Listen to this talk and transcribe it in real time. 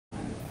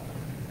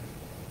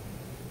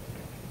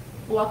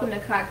Welcome to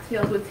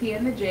Cocktails with T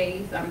and the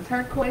J's. I'm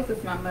Turquoise,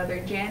 it's my mother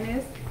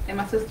Janice, and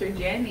my sister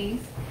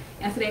Janice.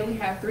 And today we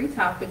have three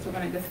topics we're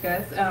going to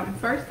discuss.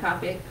 First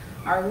topic,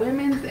 are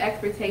women's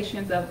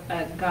expectations of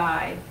a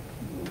guy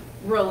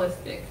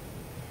realistic?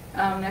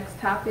 Next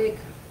topic,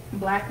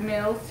 black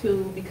males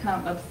who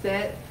become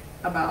upset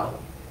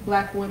about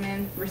black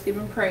women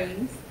receiving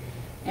praise,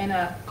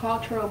 and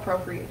cultural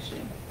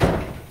appropriation.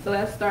 So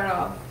let's start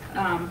off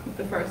with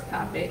the first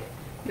topic.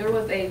 There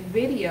was a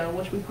video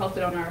which we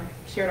posted on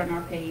shared on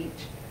our page,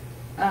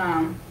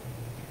 of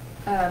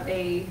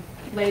a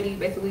lady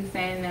basically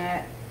saying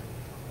that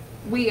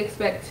we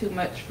expect too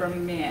much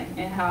from men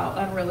and how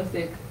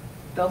unrealistic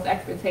those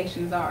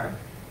expectations are.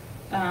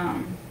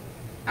 I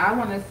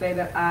want to say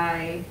that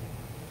I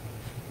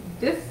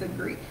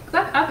disagree.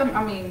 Cause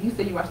I mean, you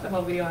said you watched the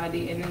whole video, I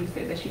did, and then you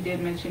said that she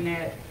did mention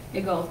that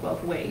it goes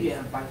both ways.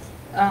 Yeah,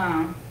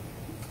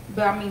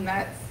 but I mean,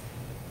 that's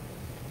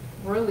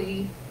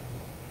really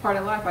part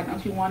of life. Like,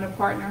 don't you want a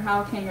partner?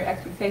 How can your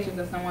expectations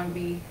of someone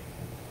be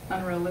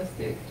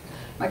unrealistic?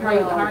 Like, how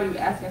are you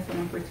asking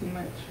someone for too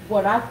much?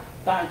 What I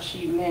thought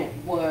she meant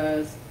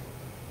was,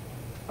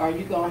 are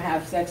you going to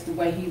have sex the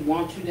way he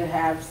wants you to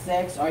have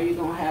sex? Are you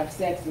going to have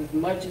sex as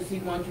much as he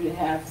wants you to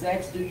have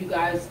sex? Do you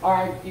guys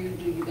argue?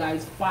 Do you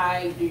guys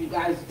fight? Do you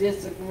guys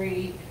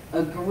disagree?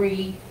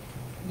 Agree?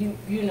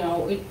 You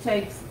know, it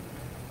takes,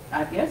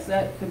 I guess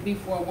that could be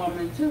for a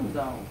woman too,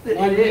 though.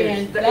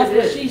 That's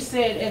what she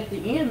said at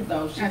the end,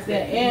 though. She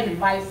said, and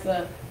vice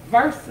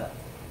versa.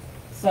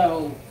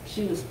 So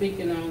she was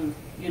speaking on,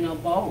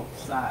 both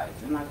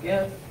sides. And I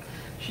guess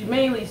she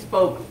mainly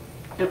spoke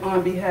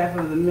on behalf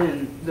of the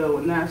men, though,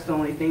 and that's the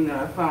only thing that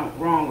I found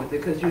wrong with it.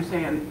 Because you're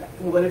saying,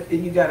 what if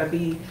you got to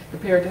be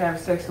prepared to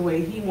have sex the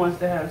way he wants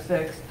to have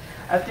sex?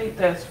 I think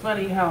that's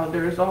funny how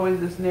there's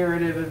always this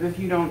narrative of if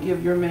you don't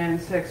give your man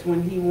sex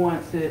when he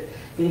wants it,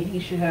 then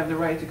he should have the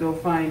right to go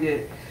find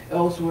it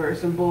elsewhere.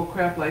 Some bull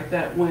crap like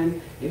that.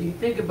 When, if you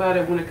think about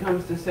it, when it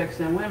comes to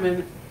sex and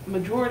women,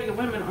 majority of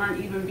women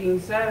aren't even being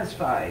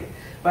satisfied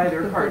by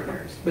their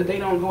partners. But they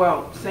don't go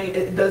out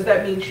saying, does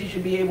that mean she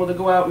should be able to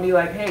go out and be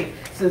like, hey,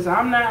 since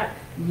I'm not,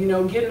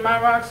 getting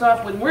my rocks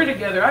off when we're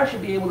together, I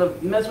should be able to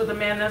mess with a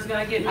man that's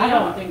going to get me I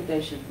don't off. think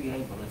they should be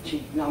able to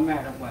cheat no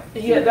matter what.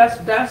 Yeah,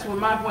 that's what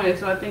my point is.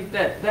 So I think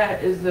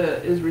that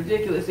is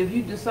ridiculous. If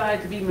you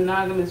decide to be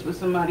monogamous with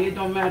somebody, it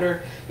don't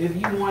matter if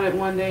you want it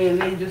one day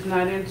and they just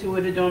not into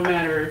it. It don't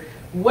matter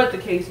what the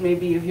case may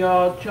be. If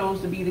y'all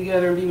chose to be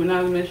together and be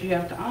monogamous, you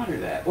have to honor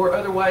that, or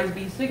otherwise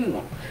be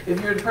single.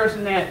 If you're the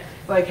person that,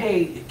 like,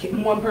 hey,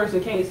 one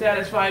person can't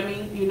satisfy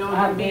me,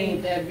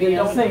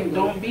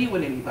 don't be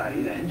with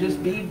anybody then.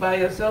 Just be by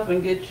yourself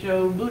and get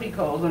your booty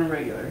calls on a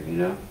regular,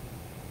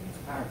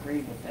 I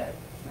agree with that.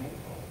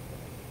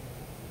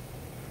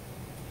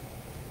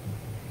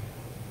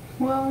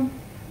 Well,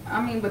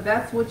 I mean, but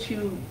that's what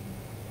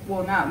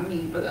well, not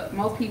me, but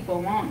most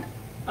people want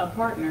a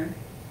partner.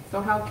 So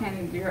how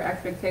can your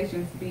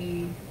expectations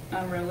be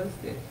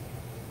unrealistic?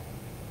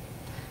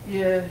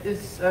 Yeah,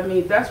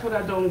 that's what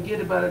I don't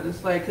get about it.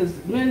 It's like, because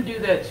men do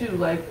that too.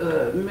 Like,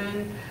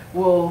 men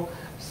will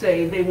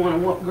say they want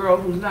a girl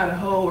who's not a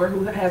hoe or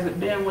who hasn't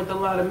been with a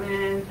lot of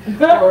men,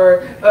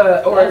 or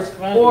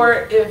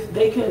if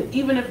they can,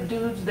 even if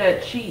dudes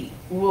that cheat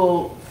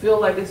will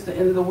feel like it's the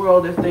end of the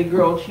world if they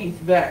girl cheats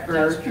back,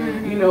 or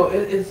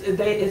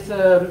it's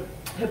a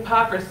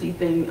hypocrisy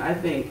thing. I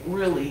think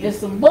really it's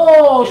some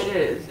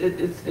bullshit.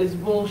 It is. It's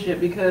bullshit,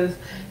 because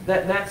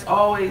that's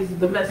always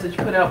the message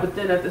put out. But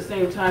then at the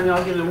same time,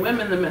 y'all giving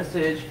women the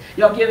message.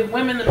 Y'all giving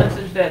women the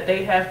message that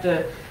they have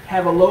to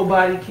have a low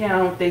body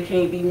count. They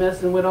can't be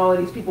messing with all of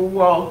these people.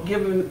 Who are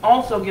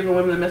also giving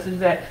women the message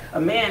that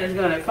a man is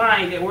going to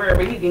find it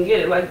wherever he can get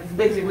it. Like, it's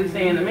basically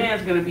saying the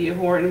man's going to be a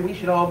whore, and we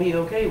should all be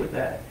okay with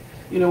that.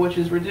 Which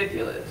is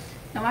ridiculous.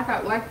 And like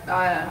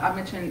I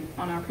mentioned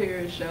on our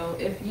previous show,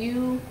 if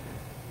you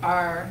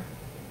are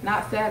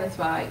not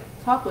satisfied,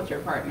 talk with your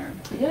partner.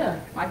 Yeah.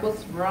 Like,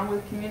 what's wrong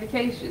with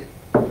communication?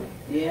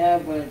 Yeah,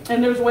 but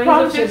and there's ways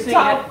of fixing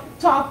it.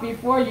 Talk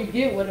before you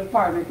get with a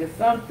partner, because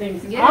some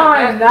things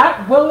are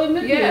not willing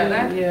to do.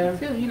 That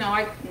too.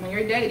 Like when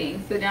you're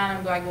dating, sit down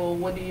and be like, well,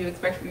 what do you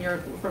expect from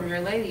your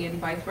lady, and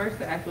vice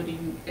versa. Ask, what do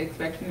you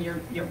expect from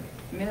your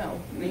male?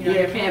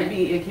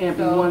 It can't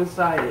be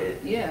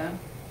one-sided. Yeah,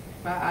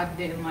 but I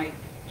didn't like.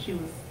 She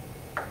was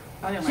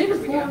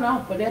going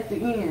off, but at the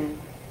end,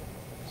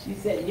 she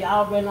said,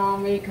 y'all been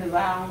on me because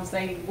I don't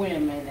say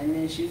women. And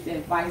then she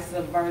said vice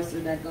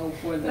versa, that go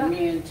for the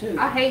men too.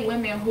 I hate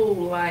women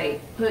who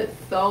put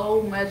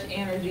so much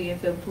energy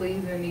into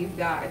pleasing these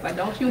guys. Like,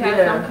 don't you have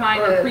some kind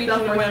of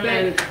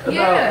self-respect?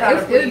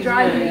 Yeah, it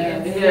drives me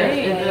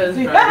insane. It does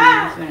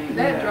drive me insane.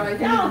 That drives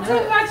me insane. Y'all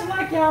too much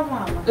like y'all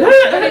mama.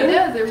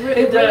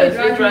 It does.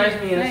 It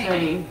drives me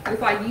insane.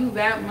 It's like you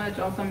that much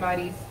on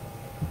somebody's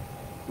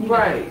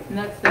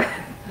nuts,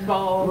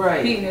 balls,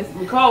 penis.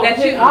 That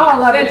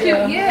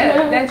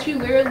you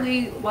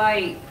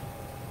literally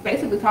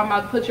basically talking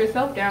about put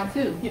yourself down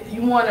too.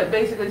 You want to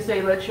basically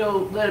say let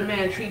a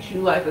man treat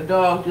you like a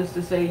dog just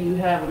to say you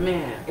have a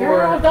man.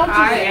 Girl, don't you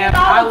see it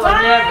I all will the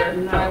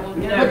time? never, I will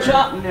But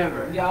y'all-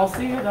 never. Y'all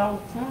see it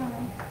all the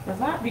time.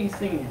 Because I be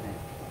seeing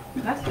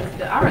it. That's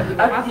just I'd rather be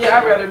by myself. Yeah,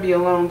 I'd rather be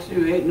alone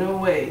too. Ain't no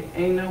way.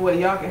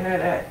 Y'all can have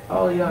that.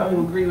 All y'all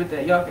who agree with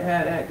that, y'all can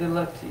have that. Good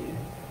luck to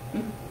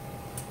you.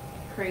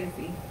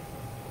 Crazy.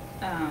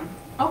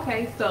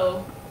 Okay,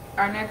 so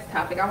our next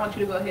topic, I want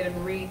you to go ahead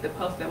and read the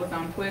post that was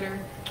on Twitter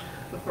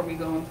before we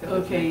go into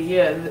Okay,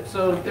 yeah.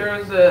 So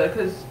there's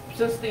because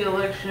since the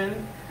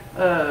election,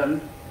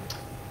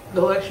 the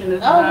election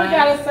is Oh, we behind.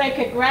 gotta say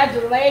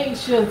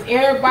congratulations,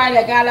 everybody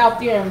that got out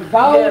there and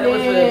voted. Yeah, it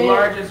was the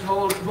largest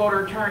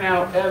voter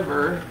turnout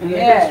ever in the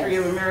Yes. history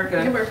of America.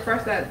 Remember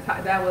first that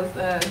was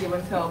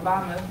given to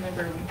Obama.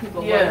 Remember when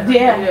people Yeah,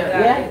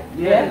 voted?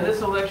 yeah.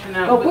 This election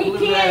out. But we blew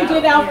can that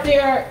get out. out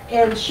there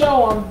and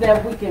show them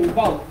that we can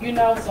vote, you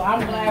know? So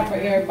I'm glad for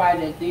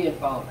everybody that did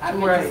vote. I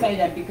meant Right. to say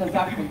that because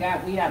I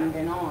forgot we haven't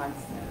been on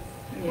since.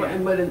 Yeah.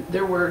 But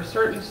there were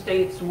certain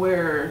states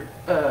where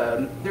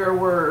there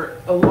were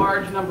a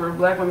large number of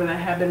black women that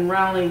have been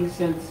rallying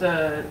since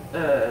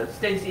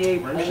Stacey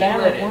Abrams. She led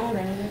it. Atlanta,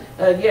 ain't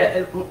it?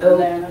 Yeah,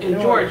 Atlanta, in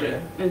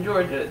Georgia. In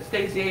Georgia,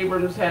 Stacey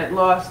Abrams had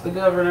lost the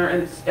governor,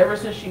 and ever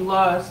since she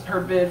lost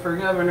her bid for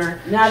governor,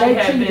 Now she they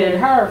had cheated been-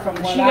 her from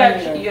what She I got,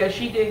 hear. yeah,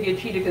 she did get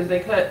cheated because they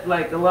cut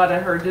like a lot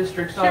of her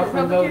districts She a off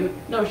from Republican?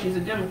 voting. No, she's a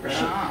Democrat.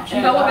 She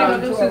And, know what they um,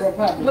 gonna do to a since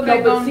Republican. what No,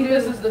 they but gonna see, do.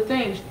 this is the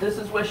thing. This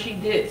is what she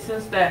did.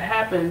 Since that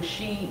happened,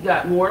 she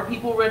got more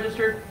people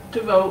registered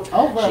to vote.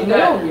 Over a She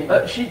got,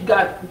 million. she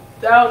got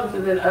thousands,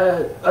 and then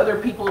other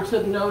people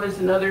took notice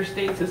in other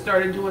states and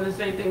started doing the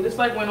same thing. This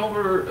like went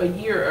over a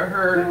year of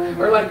her,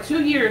 or like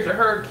 2 years of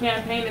her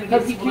campaigning to get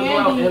Because people to go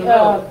out Candy and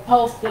vote.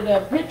 posted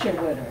a picture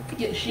with her.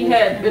 Yeah, she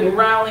had been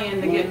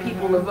rallying to get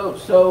people to vote.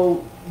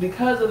 So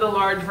because of the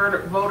large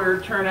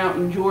voter turnout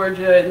in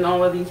Georgia and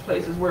all of these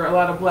places where a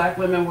lot of black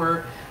women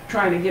were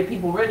trying to get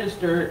people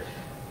registered,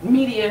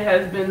 media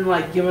has been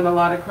like giving a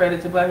lot of credit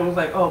to black women. It's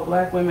like, oh,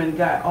 black women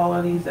got all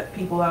of these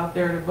people out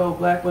there to vote.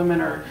 Black women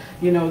are,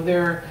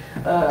 they're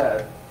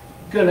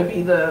gonna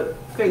be the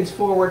face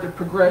forward to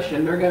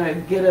progression. They're gonna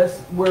get us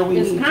where we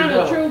It's need to kind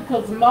of go. true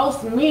because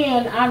most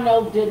men I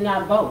know did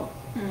not vote.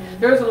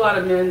 There's a lot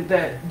of men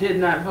that did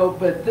not vote,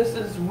 but this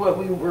is what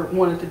we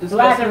wanted to discuss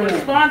Black in men.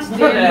 response to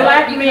Black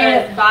that.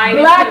 men, Biden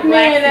black put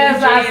men, blacks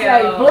as in I say,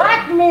 jail.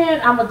 black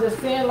men. I'ma just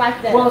say it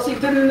like that. Well, see,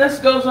 then this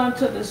goes on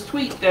to this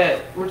tweet that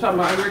we're talking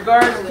about in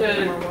regards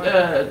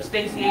to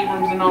Stacey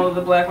Abrams and all of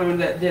the black women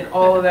that did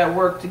all of that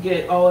work to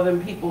get all of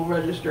them people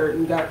registered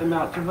and got them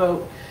out to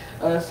vote.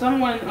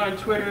 Someone on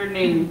Twitter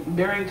named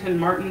Barrington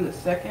Martin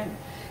II,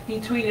 he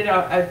tweeted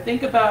out, I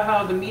think about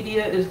how the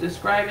media is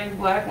describing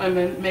black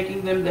women,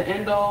 making them the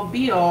end-all,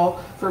 be-all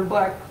for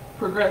black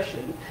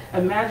progression.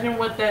 Imagine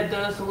what that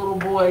does to little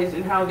boys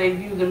and how they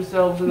view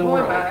themselves in the Boy,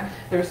 world. bye.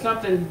 There's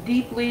something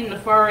deeply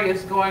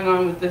nefarious going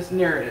on with this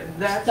narrative.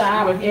 That's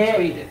Stop what he it.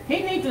 tweeted.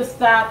 He needs to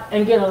stop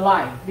and get a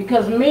life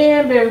because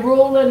men been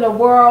ruling the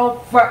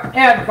world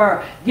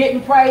forever,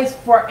 getting praised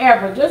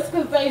forever. Just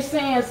because they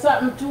saying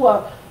something to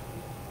a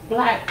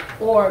black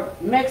or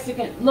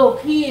Mexican little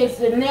kids,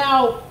 and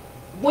now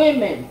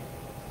women,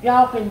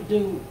 y'all can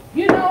do,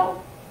 you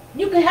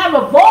can have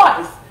a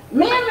voice.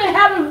 Men been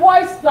having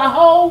voice the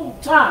whole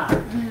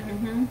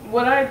time.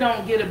 What I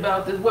don't get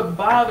about this, what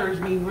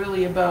bothers me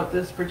really about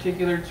this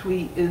particular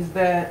tweet is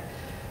that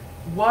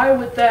why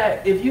would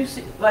that, if you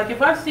see, like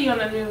if I see on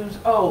the news,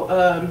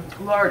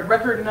 large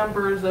record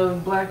numbers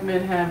of black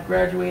men have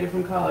graduated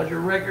from college, or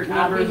record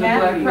I'll numbers be of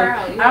black happy. men,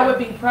 Proud, yeah. I would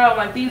be proud,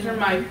 like these are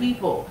my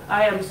people.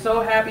 I am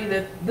so happy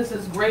that this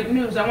is great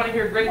news. I want to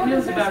hear great What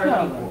news is about this our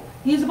color? people.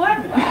 He's a black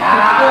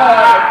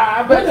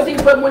man.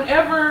 But But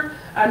whenever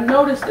I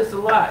noticed this a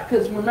lot,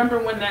 because remember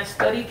when that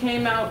study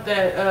came out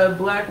that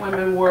black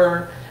women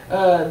were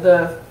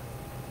the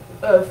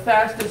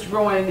fastest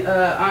growing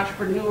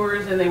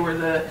entrepreneurs, and they were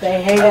the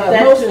they hated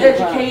that most too,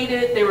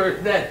 educated. They were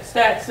that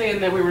stat saying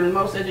that we were the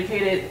most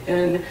educated,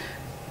 and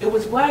it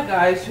was black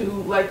guys who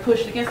like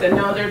pushed against that.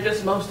 No, they're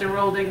just most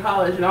enrolled in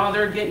college, and all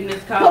they're getting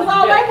is college Because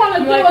all debt. they want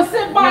to do Like, is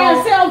sit by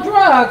and sell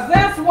drugs.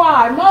 That's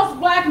why most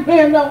black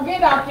men don't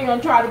get out there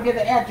and try to get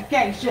an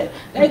education.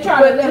 They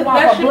try to live that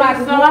off should a black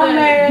be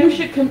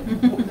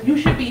something woman. you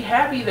should be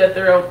happy that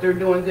they're out there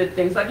doing good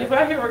things. Like if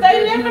I hear a They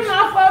good living news,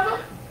 off of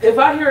it. if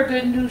I hear a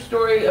good news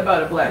story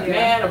about a black Yeah.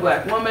 man, a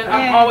black woman,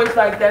 I'm Yeah. always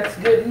like, that's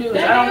good news.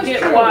 That I don't is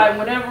get true. why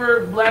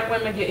whenever black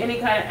women get any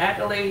kind of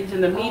accolades in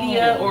the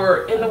media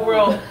or in the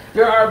world,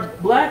 there are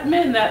black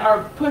men that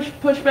are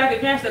push back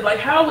against it. Like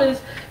how is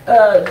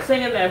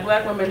saying that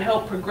black women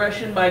help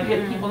progression by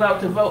getting people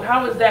out to vote,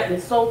 how is that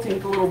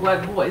insulting to little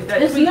black boys?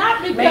 That It's tweet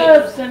not made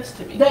because no sense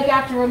to me. They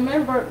got to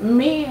remember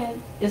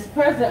men It's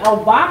President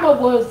Obama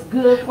was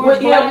good for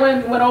Well, yeah,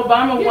 black. when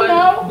Obama You won,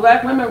 know?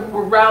 black women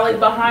were rallied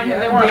behind him.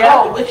 They were like,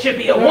 Yeah. oh, it should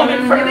be a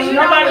woman first. And then you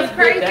know Nobody what's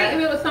crazy? did that. If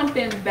it was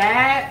something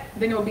bad,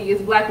 then it would be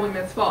it's black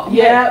women's fault.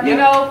 Yeah, You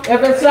know?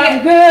 if it's something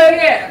Yeah. good,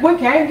 Yeah. we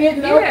can't get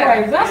no Yeah.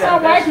 praise. That's Yeah, all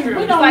right. that's true.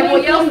 We It's don't like, well,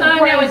 need your them son now is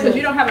because praises.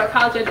 you don't have a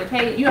college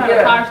education, you don't have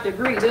Yeah. a college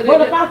degree.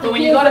 What about the but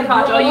when you go to kids that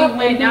college, grow oh, you up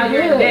win, and now do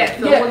you're in good? debt.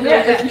 So Yeah, what yeah,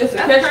 is that? it's a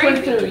That's catch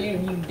crazy. 22. You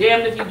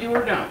damned if you do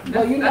or don't.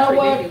 But you know That's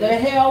what?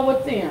 ridiculous. The hell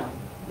with them.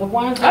 The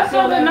ones I that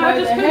saw feel that and that I way,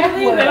 just the couldn't heck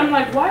believe with it. them. I'm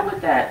like, why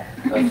would that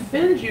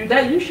offend you?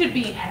 That you should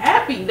be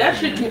happy. That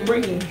should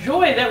bring you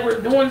joy that we're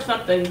doing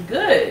something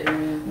good.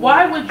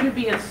 Why would you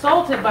be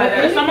insulted by But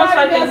that? It's almost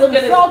anybody like they that's look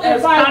at it insulted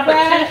as by that-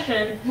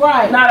 competition,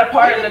 Right. not a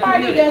part of the Anybody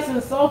community. that's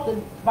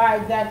insulted by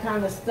that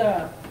kind of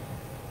stuff,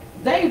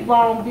 they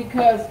wrong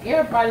because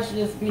everybody should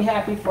just be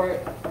happy for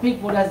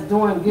people that's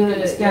doing good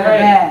instead of Right.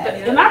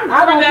 bad. And I'm I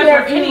for don't that care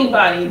for if you-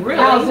 anybody, I was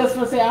really. just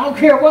gonna say, I don't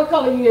care what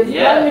color you is, as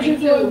Yeah, long as me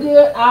you're doing too.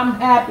 good, I'm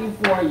happy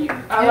for you.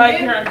 I like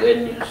hearing good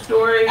news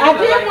stories. I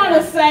did like want to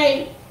hearing-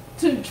 say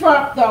to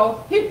Trump though,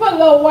 he put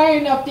Lil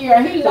Wayne up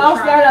there. He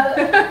lost Trump. that.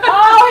 He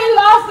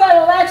lost that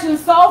election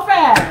so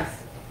fast.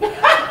 Did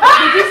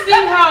you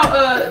see how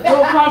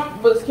Lil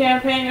Pump was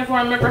campaigning for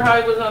him? Remember how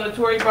he was on the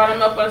tour? He brought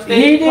him up on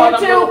stage. He called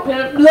did him Lil too.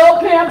 Pimp. Lil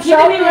Pimp He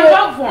showed didn't even it.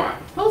 vote for him.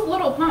 Who's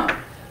Little Pump?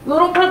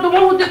 Little Pump, the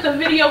one who did the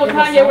video with It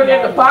was Kanye where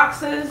they're the somebody.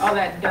 boxes. All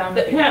that dumb.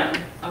 Him.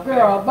 Okay.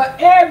 Girl, but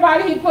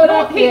everybody he put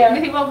up Did there,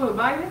 he vote for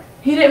Biden?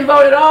 He didn't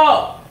vote at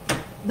all.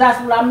 that's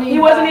what I mean. He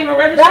wasn't by- even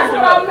registered. That's to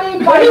what vote. I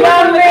mean by He was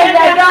on young the men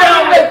that campaign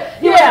don't trail.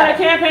 even. He was on Yeah,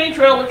 the campaign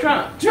trail with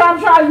Trump.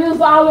 Trump tried to use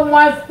all the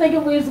ones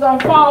thinking we was gonna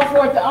fall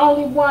for it. The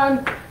only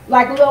one,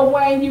 like Lil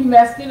Wayne, you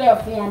messed it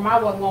up for him. I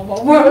wasn't gonna vote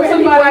for Well, him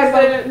somebody anyway,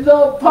 said- but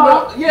Lil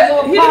Pump, Yeah,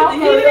 Lil he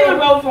Pump, didn't even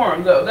vote for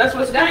him though. That's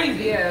what's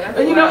crazy. Yeah, that's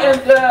And you know, wild.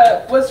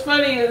 and what's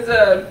funny is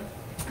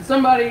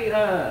somebody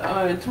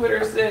on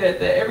Twitter said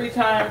that every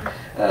time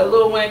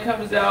Lil Wayne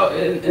comes out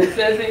and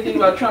says anything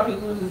about Trump, he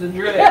loses a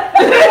dread.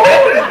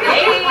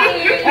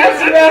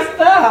 That's messed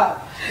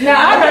up. Now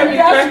I That think made me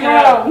that's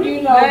crack up. wrong,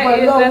 you know, That but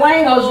is- Lil that's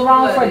Wayne was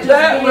wrong for cold-blooded. just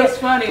That being. was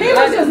funny. He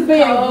That was just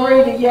being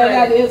greedy. Yeah,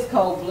 that cold-blooded. is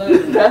cold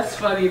blooded. That's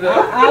funny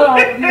though. I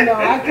don't, you know,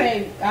 I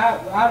can't.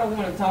 I don't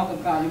want to talk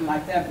about him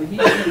like that, but he's.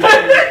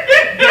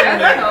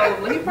 That's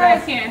cold. He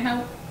probably can't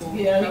help.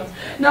 Yeah.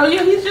 No,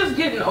 he's just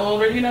getting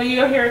older. You know,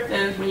 your hair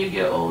thins when you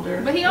get older.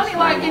 But he only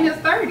like in his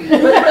 30s.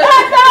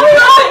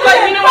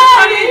 Like, you know what's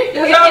funny?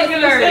 Is I was In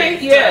his gonna say,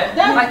 30s.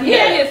 yeah. Like he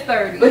in his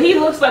 30s. But he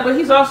looks like, but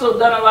he's also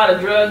done a lot of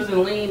drugs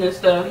and lean and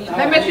stuff. He-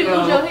 That makes you know,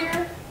 lose your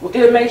hair?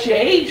 It makes you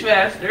age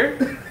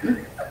faster.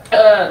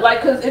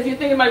 Like, cause if you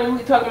think about what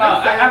we talking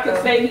about, I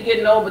could say he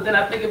getting old, but then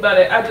I think about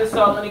it. I just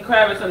saw Lenny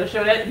Kravitz on the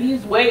show. That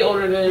he's way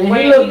older than And he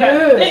Wayne. look got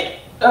good. thick,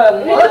 He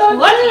look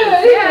luscious.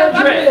 good. Yeah,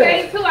 I'm dreads. gonna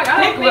say too. Like I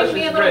Thick, don't think me luscious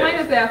and Lil Wayne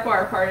dreads. is that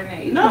far apart in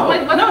age. No,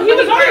 When no, he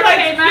was only first like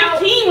came out-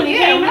 15 when he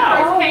yeah, came when out.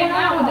 he first Oh, came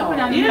out, wow. doing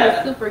that, he Yeah.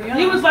 was super young.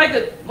 He was like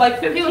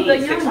 15, He was the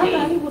young 16. I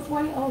thought he was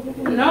way older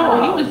than you.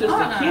 No, he was just a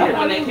Uh-uh. kid I when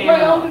thought they he was came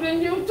way out. older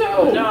than you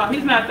too. No,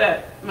 he's not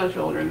that much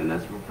older than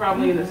us. We're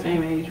probably in the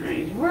same age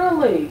range.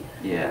 Really?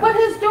 Yeah. But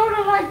his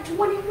daughter like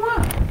 21.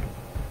 That's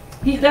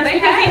They because he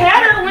had-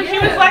 had her when she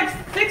was yeah. like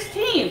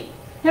 16.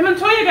 Him and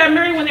Toya got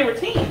married when they were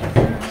teens.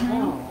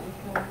 Oh.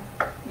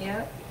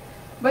 Yeah.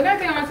 But another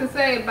thing I wanted to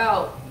say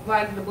about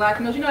like the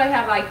black males, you know they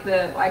have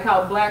like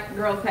how black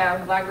girls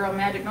have black girl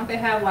magic. Don't they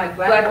have like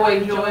black boy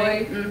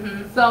joy?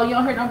 Mm-hmm. So you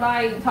don't hear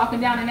nobody talking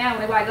down in that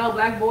when they're like, oh,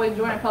 black boy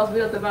joy and post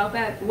videos about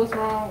that. What's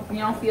wrong? You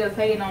don't see us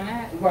hating on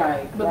that.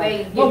 Right. But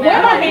right. they But get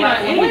mad I about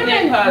don't hate on black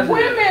anything positive.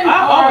 women I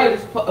are-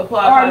 always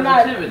apply are not.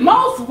 positivity.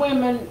 Most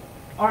women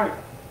aren't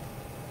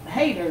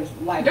haters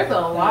like. There's a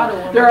lot of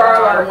women. There are a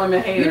that lot of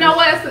women haters. You know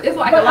what? It's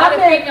like But a lot I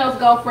of think- females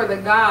go for the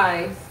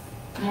guys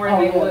more than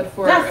Oh, they yeah. would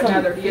for That's some-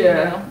 another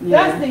yeah. female.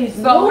 That's these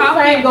So how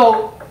can-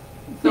 newfangled.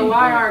 So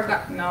why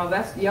are no?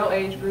 That's your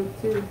age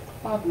group too.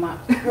 Fuck my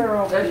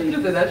girl.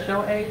 please. That's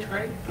your age,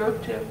 right?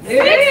 Group too. It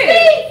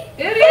is.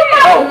 It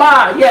is. Oh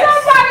my, yes.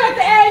 Somebody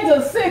at the age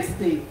of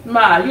 60.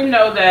 Ma, you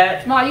know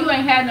that. Ma, you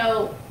ain't had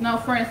no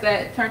friends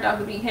that turned out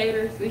to be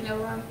haters. You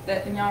know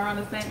that and y'all around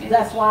the same age.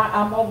 That's why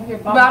I'm over here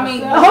by But I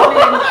mean,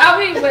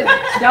 myself.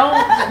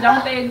 but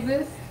don't they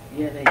exist?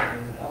 Yeah, they do.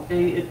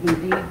 They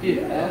indeed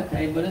do.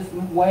 Okay, but it's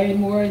way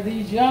more of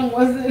these young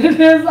ones than it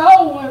is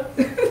old ones.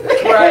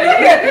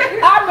 Right.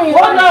 I mean,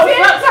 Well, no,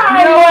 10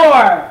 times no.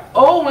 more.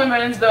 Old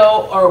women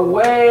though are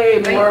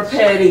way more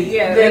petty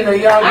yeah, than the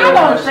younger I don't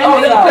ones. think Oh,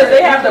 so. because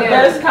they have the Yeah.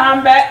 best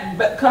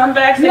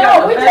comebacks. They No,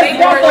 have we the just best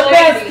got the more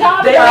best shady.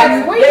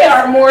 comebacks. they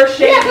are more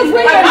shady. Yeah, 'cause we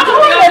Like, done I'm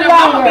doing gonna it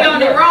longer. Be on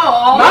the roll.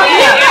 all My- day.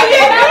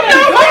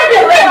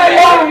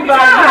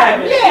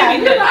 Yeah,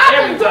 you know,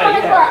 I've been doing Everybody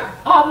it has.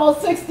 for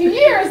almost 60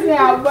 years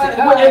now, but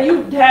And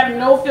you have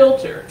no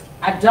filter.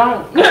 I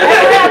don't. I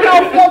don't have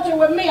no filter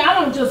with me. I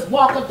don't just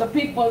walk up to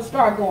people and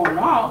start going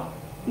off.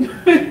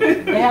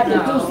 They have to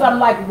No. do something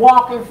like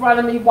walk in front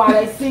of me while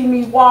they see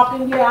me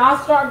walking. Yeah, I'll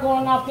start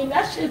going off. Then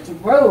that shit's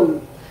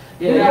rude.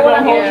 Yeah, You you know don't what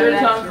I hold mean? your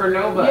That's tongue for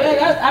nobody.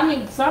 Yeah, I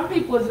mean, some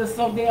people are just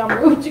so damn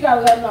rude. You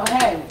gotta let them know,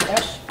 hey,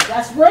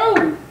 that's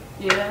rude.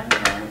 Yeah.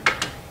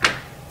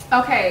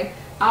 Okay,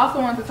 I also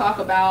wanted to talk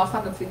about, I was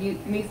talking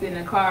to Nisa in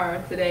the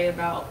car today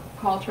about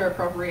culture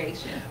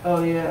appropriation.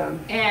 Oh yeah.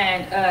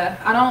 And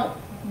I don't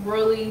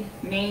really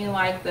mean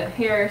like the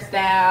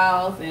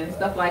hairstyles and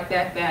stuff like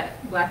that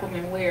that black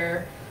women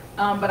wear,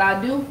 but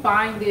I do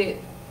find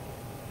it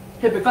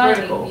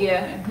Hypocritical. funny,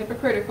 yeah, and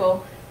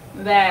hypocritical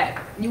that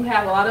you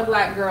have a lot of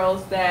black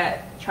girls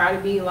that try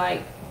to be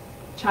like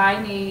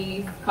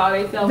Chinese, call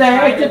themselves They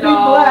hate China to be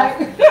dolls. black.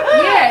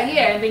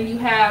 Yeah, and then you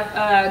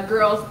have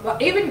girls,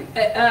 even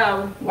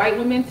white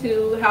women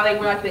too, how they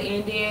wear like the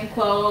Indian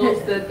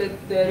clothes, the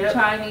Yep.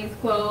 Chinese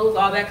clothes,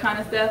 all that kind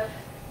of stuff.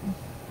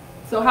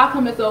 So how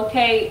come it's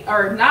okay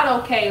or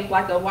not okay if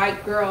like a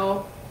white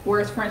girl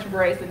wears French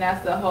braids and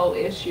that's the whole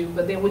issue,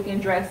 but then we can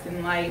dress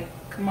in like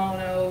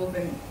kimonos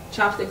and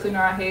chopsticks in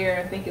our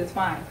hair and think it's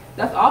fine?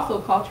 That's also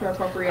cultural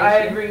appropriation. I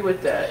agree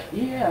with that.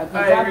 Yeah,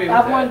 I agree with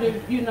I that.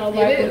 wonder, you know, It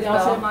like is, when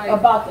y'all though, said like-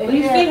 about the Well,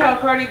 you hair. see how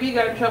Cardi B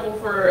got in trouble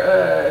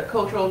for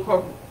cultural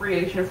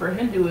appropriation for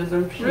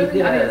Hinduism? She Really?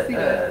 did I didn't see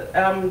that.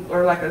 album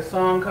or like a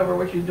song cover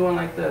where she's doing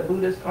like the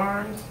Buddhist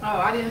arms. Oh,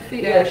 I didn't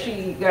see Yeah, that.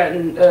 she got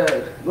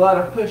a lot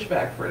of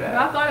pushback for But I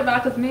that. thought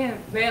about because me and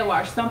Zed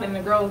watched something.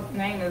 The girl's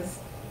name is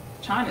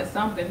China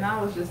something. And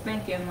I was just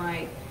thinking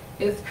like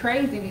it's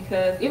crazy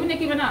because even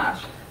Nicki Minaj,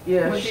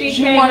 Yeah, when she,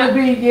 she She want to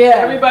be, yeah.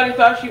 everybody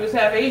thought she was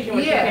half Asian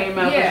when Yeah, she came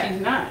out, yeah. but she's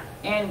not.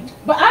 and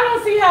But I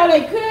don't see how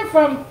they could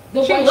from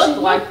the she way looked she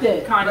like looked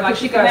it. kind of Like like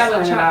she she's could got have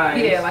a slanted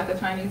eyes. yeah, like a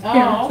Chinese. Oh,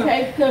 parent.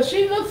 okay, because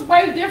she looks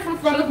way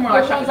different from She the look more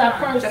like ones Chaka I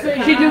Khan. first Chaka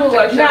seen. She do look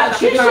like Now, Chaka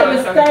she should Khan,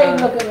 have Chaka stayed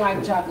Khan. looking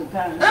like Chaka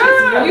Khan.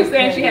 Ah, You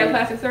saying she had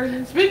plastic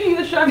surgery? Speaking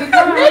of Chaka Nicki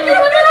Khan,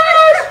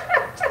 Minaj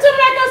to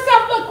make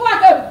herself look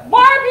like a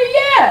Barbie?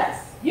 Yes.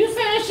 You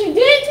saying she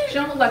didn't? She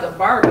don't look like a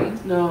Barbie.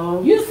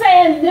 no. You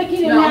saying Nicki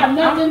didn't No, have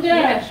nothing done?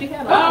 Yeah, she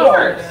had a Of lot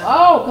course. done.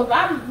 Oh, because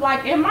I'm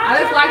like, am I? I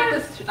just like tripping?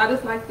 this. I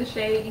just like the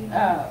shade.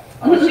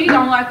 Oh, She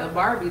don't like a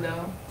Barbie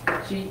though.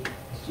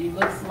 she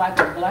looks like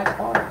a black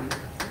Barbie.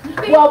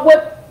 Well,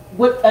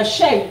 with a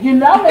shape, you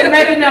know, they're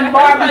making them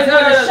Barbies with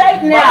a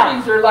shape now.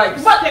 Barbies are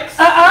like But sticks.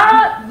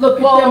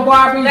 look at them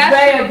Barbies That's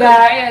they because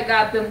got. they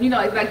got them. You know,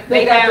 like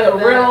They got have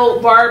the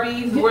real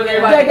Barbies where they're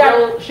They like got-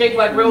 real, shaped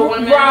like real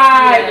women.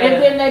 Right, Yeah.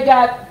 and then they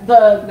got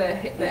the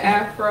the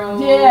afro.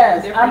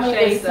 yes. different I mean,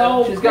 shades it's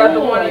so She's got the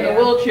cool. one in the Yeah.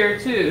 wheelchair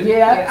too.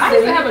 Yeah, I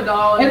used to see? have a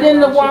doll. And then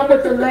the one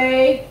with the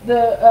leg,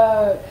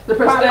 The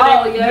prosthetic.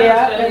 Oh, yeah.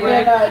 yeah, and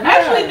then I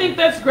actually think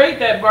that's great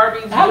that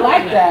Barbie's I doing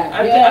like that,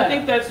 I yeah.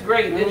 think that's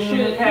great. It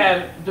should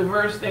have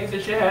diverse things.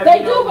 It should have. they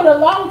you do, know, but a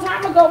long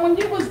time ago when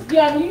you was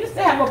young, you used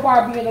to have a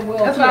Barbie in a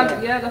wheelchair. That's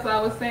what that's what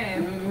I was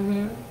saying.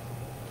 Mm-hmm.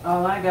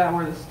 all I got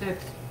were the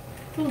sticks.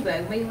 Who's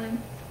that? Leland?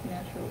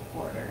 Natural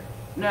order.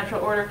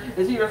 Natural order.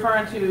 Is he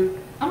referring to?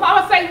 I'm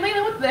always saying,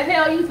 Leland, what the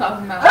hell are you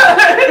talking about?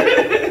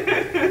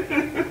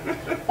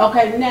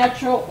 Okay,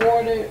 natural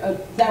order.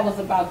 That was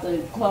about the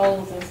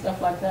clothes and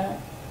stuff like that.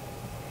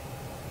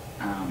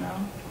 I don't know.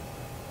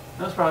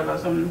 That was probably about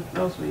something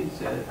else we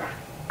said.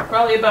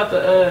 Probably about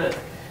the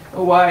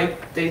why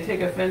they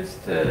take offense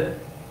to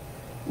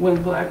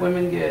when black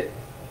women get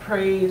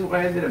praise.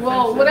 Why is it offensive?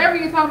 Well, whatever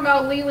you're talking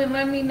about, Leland,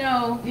 let me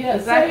know. Yeah,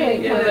 exactly. say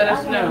it, Yeah, but let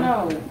us I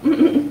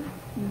wanna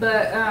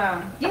But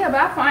yeah,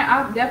 but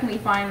I definitely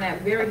find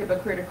that very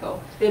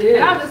hypocritical. It is.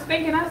 And I was just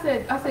thinking, I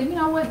said, you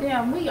know what?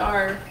 Damn, we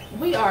are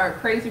a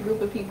crazy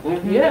group of people.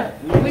 Mhm. Yeah.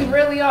 We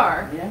really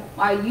are. Yeah.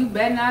 Like you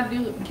better not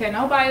do. Can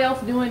nobody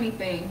else do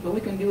anything? But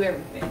we can do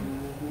everything.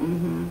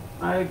 Mm-hmm.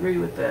 I agree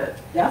with that.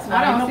 That's why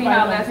I don't ain't see nobody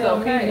how gonna that's tell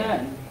me okay.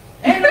 nothing.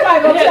 Ain't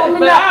nobody gonna Yeah, tell me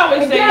but I nothing.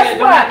 always And say guess that,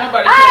 don't what? let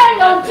nobody I tell ain't me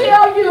gonna nothing.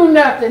 tell you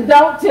nothing.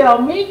 Don't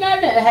tell me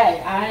nothing.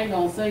 Hey, I ain't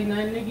gonna say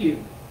nothing to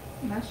you.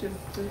 That's just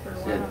super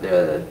Said wild.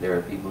 there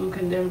are people who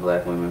condemn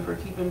black women for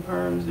keeping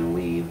perms and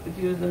weave,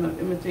 accuse them of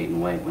imitating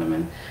white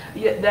women.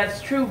 Yeah,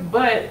 that's true,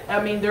 but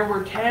I mean, there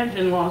were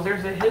Tangent laws.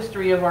 There's a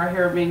history of our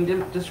hair being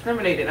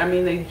discriminated. I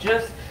mean, they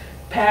just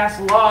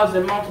passed laws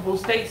in multiple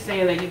states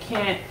saying that you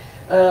can't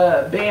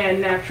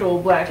ban natural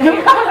black If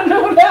hair. I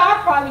knew that,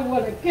 I probably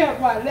would have kept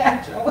my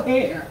natural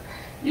hair.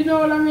 You know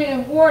what I mean?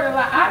 And wore it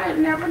like I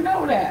didn't never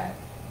know that.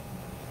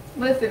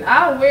 Listen,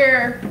 I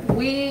wear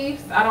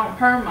weaves. I don't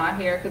perm my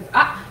hair because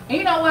and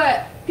you know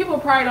what? People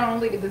probably don't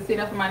really get to see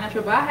enough of my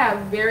natural, but I have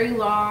very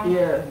long,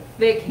 Yeah,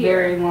 thick hair.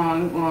 very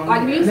long.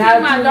 Like, if you see Now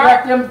my you daughter,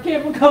 let them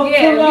chemicals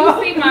yeah, too long.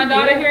 if you see my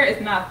daughter Yeah. hair,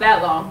 it's not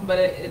that long, but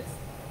it's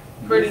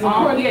Pretty it's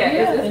long. Yeah,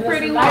 and it's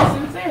pretty nice long.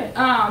 and thin.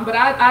 But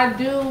I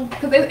do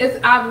because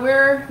I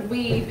wear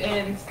weave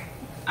and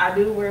I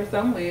do wear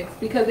some wigs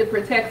because it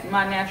protects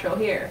my natural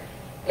hair.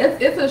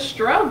 It's a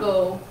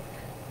struggle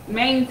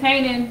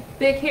maintaining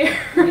thick hair.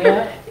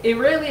 Yeah. It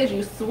really is.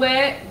 You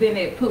sweat, then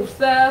it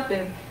poofs up,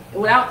 and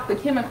without the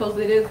chemicals,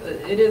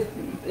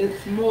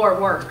 it's more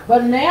work.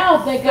 But now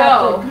they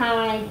got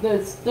So-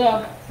 the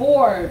stuff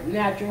for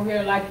natural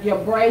hair, like your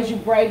braids, you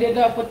braid it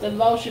up with the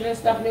lotion and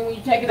stuff, and then when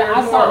you take it out, There's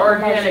I more saw the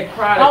commercial. organic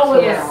products. Oh,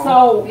 it's Yeah.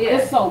 so, Yeah.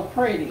 it's so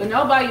pretty. But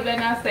nobody better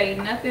not say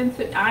nothing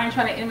to. I ain't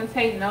trying to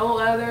imitate no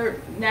other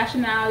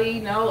nationality,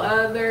 no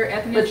other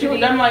But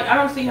ethnicity. I'm like, I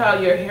don't see how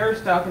your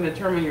hairstyle can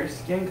determine your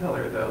skin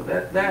color though.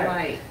 That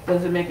Like,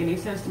 doesn't make any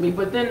sense to me.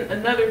 But then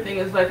another thing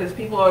is like, as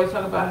people always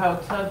talk about how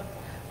tough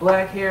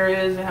black hair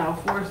is and how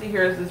foresty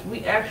hair is,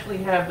 we actually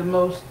have the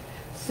most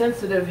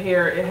sensitive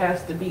hair. It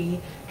has to be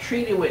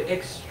treated with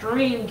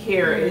extreme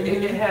care.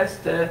 It has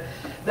to.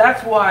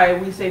 That's why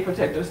we say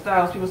protective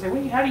styles. People say,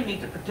 well, how do you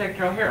need to protect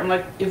your own hair? I'm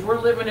like, if we're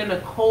living in a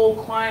cold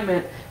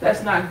climate,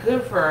 that's not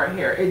good for our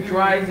hair. It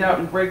dries out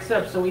and breaks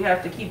up, so we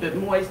have to keep it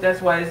moist.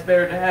 That's why it's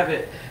better to have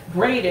it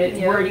braided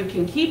Yeah. where you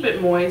can keep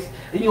it moist,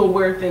 and you'll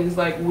wear things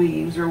like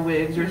weaves or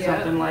wigs or Yeah.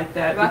 something like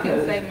that. I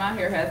can say my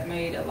hair has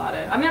made a lot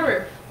of. I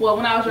never. Well,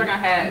 when I was young, I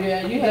had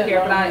Yeah, you big had hair,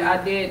 but long hair. I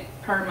did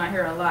perm my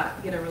hair a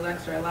lot, get a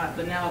relaxer a lot.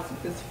 But now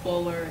it's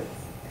fuller,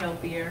 it's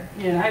healthier.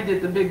 Yeah, I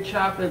did the big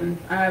chop, and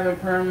I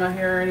haven't permed my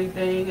hair or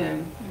anything,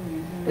 and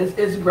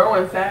it's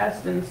growing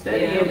fast and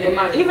steady. Yeah, and it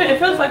my, is. even it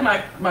feels like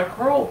my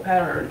curl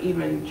pattern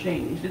even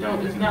changed.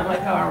 It's not like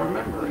how I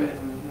remember it.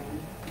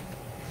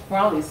 It's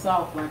probably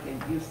soft like it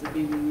used to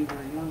be when you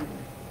were younger,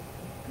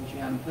 because you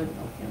haven't put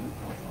no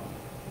chemicals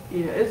on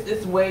it. Yeah,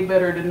 it's way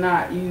better to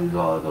not use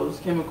all of those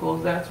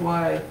chemicals. That's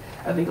why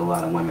I think a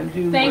lot of women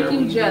do. Thank where you,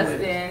 we do it.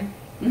 Justin.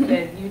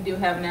 That you do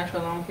have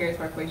natural long hair,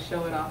 so I can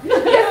show it off.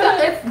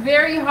 It's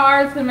very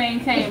hard to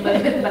maintain,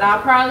 but I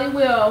probably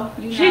will.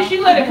 You know. She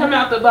let it come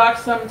out the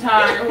box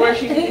sometime where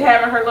she's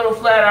having her little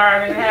flat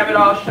iron and have it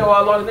all show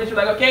all over. Then she's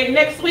like, okay,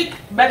 next week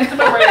back to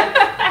my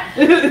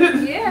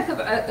braid. Yeah,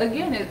 because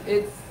again,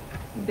 it's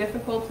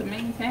difficult to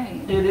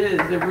maintain. It is.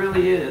 It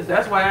really is.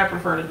 That's why I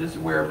prefer to just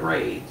wear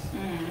braids.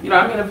 Mm. You know,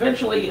 I mean,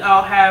 eventually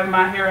I'll have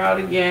my hair out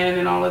again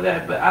and all of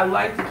that, but I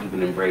like to keep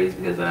it in braids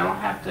because then I don't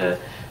have to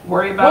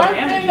worry about One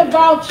thing damaging it.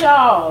 about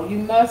y'all, you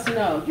must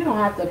know, you don't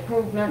have to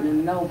prove nothing to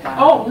nobody.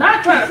 Oh,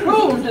 not trying to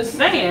prove, I'm just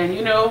saying,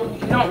 you know,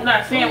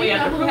 not saying we You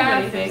have to know prove who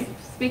has- anything.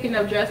 Speaking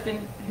of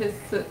Justin,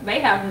 they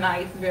have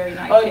nice, very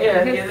nice Oh, hair.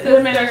 yeah, His yeah, sister,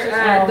 him and his sister.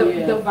 Oh,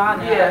 yeah.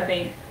 Devonna, Yeah. I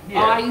think. Yeah.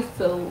 Oh, I used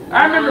to.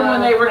 I remember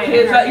when they were love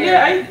kids. playing her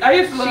hair. I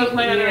used to love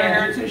playing in her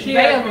hair too. She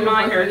has beautiful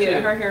hair me. too.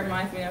 Her hair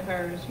reminds me of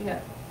hers. She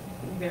has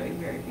very,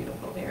 very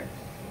beautiful hair.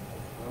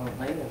 Oh,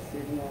 they are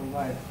sitting there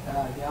like,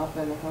 y'all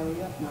better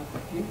hurry up, my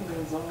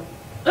computer is on.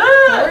 We're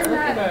Ah!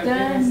 not at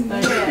done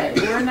this thing. yet.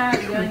 We're not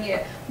done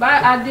yet.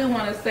 But I do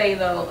want to say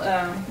though,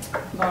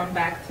 going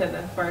back to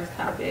the first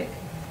topic,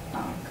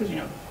 because you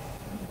know,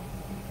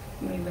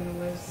 Leland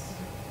was.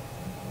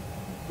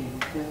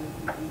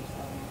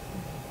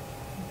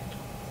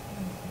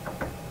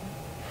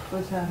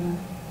 What's happening?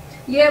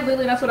 Yeah,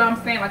 Lily, that's what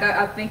I'm saying. Like,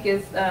 I think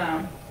it's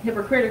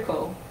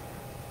hypocritical.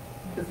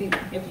 Because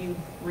if you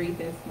read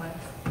this last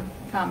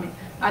comment,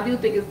 I do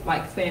think it's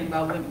like saying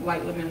about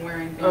white women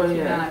wearing Oh, big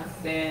yeah.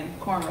 knots and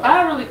cornrows.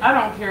 I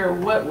don't care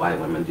what white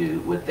women do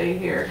with their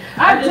hair.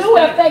 I just do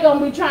if think- they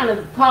gonna be trying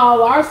to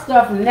call our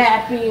stuff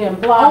nappy and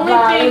blah Only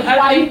blah. thing It's I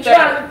why you think that-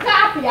 trying to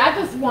copy. I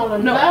just want to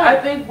No, know. I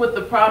think what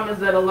the problem is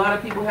that a lot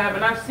of people have,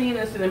 and I've seen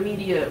this in the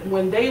media,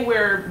 when they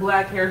wear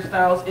black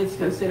hairstyles, it's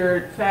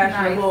considered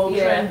fashionable, Nice,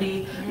 yeah.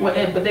 trendy,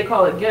 but they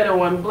call it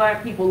ghetto on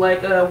black people.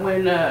 Like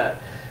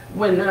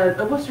when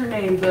what's her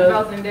name?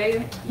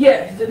 Zendaya.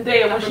 Yes,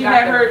 Zendaya. When I she forgot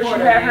had the her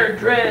reporter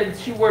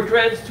dreads. She wore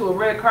dreads to a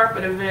red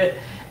carpet event,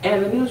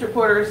 and the news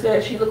reporter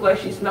said she looked like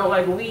she smelled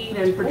like weed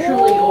and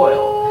patchouli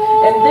oil.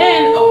 And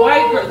then a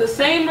white girl, the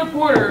same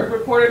reporter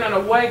reported on a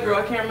white girl,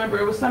 I can't remember,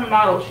 it was some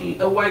model,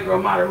 a white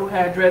girl model who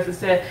had dreads, and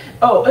said,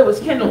 oh, it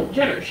was Kendall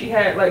Jenner. She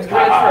had like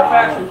dreads for a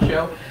fashion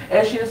show.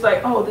 And she was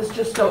like, oh, this is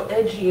just so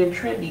edgy and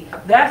trendy.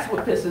 That's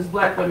what pisses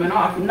black women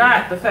off,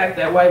 not the fact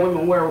that white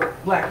women wear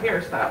black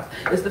hairstyles.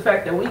 It's the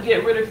fact that we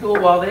get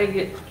ridiculed while they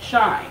get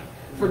shine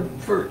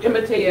for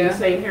imitating the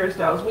same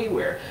hairstyles we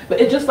wear.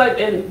 But it's just like,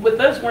 and with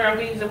us wearing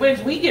weaves and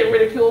wigs, we get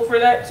ridiculed for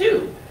that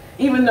too.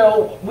 Even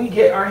though we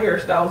get our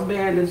hairstyles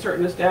banned in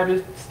certain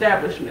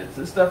establishments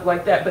and stuff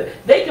like that. But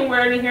they can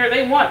wear any hair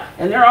they want,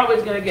 and they're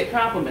always going to get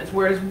compliments.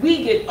 Whereas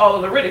we get all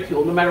of the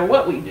ridicule no matter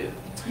what we do.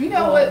 You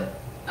know what?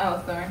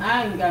 Oh, sorry.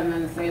 I ain't got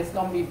nothing to say. It's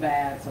gonna be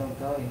bad, so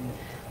go ahead.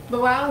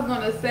 But what I was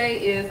going to say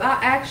is, I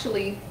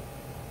actually,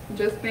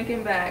 just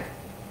thinking back,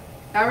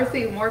 I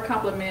received more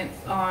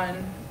compliments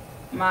on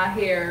my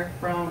hair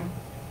from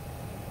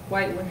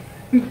white women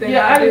than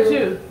Yeah, I do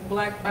too.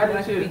 Black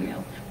I do too.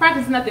 females.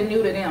 Practice nothing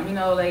new to them, you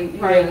know. They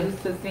probably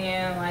used to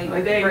seeing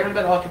Like they ain't nothing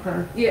but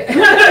ultra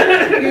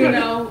yeah, you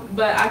know.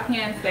 But I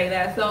can't say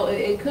that. So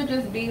it could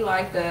just be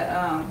like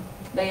the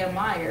they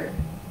admire.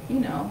 You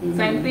know,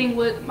 same thing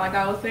with, like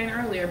I was saying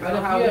earlier, But about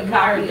if how you we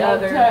admire, copy don't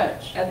other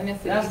touch.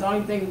 ethnicities. That's the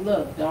only thing.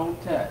 Look,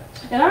 don't touch.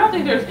 And I don't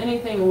think there's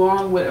anything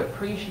wrong with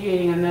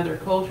appreciating another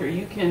culture.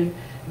 You can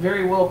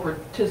very well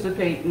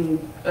participate in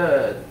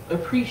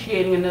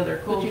appreciating another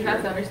culture. But you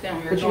have to understand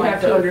when you're But you going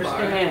have to too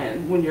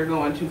understand when you're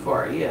going too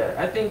far. Yeah,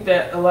 I think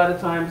that a lot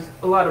of times,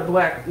 a lot of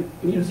black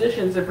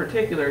musicians in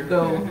particular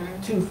go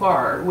too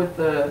far with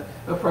the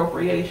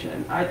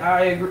appropriation.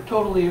 I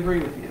totally agree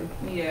with you.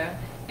 far. Yeah.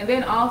 And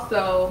then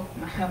also,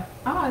 I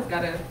always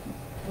gotta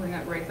bring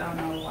up race. I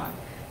don't know why,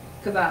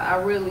 because I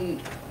really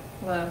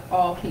love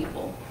all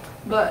people.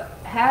 But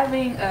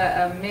having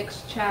a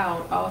mixed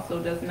child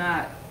also does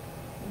not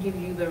give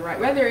you the right,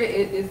 whether it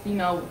is, you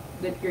know,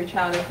 that your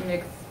child is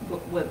mixed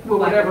with Well,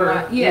 black whatever. or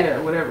white. Yeah,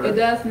 whatever. it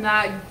does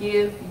not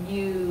give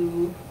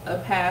you a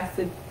pass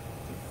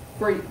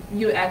for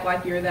you to act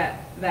like you're that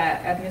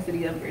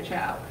ethnicity of your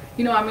child.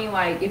 You know what I mean?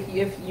 Like if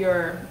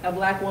you're a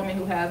black woman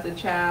who has a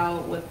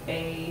child with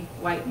a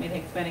white man,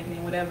 Hispanic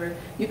man, whatever,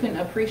 you can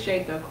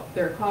appreciate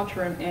their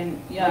culture and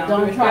But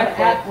don't try to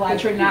act like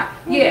that you're not.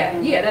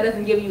 Yeah, that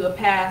doesn't give you a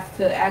pass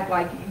to act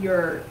like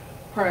you're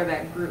part of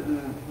that group.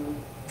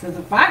 Because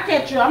if I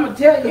catch you, I'm going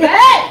to tell you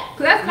that.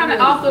 So that's kind of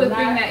You also the not-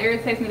 thing that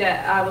irritates me,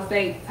 that I would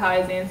say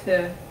ties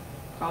into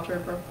culture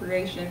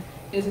appropriation,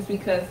 is just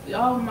because,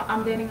 oh,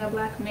 I'm dating a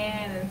black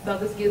man, and so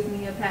this gives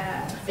me a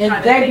pass. And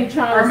kinda they thing. be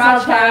trying or to my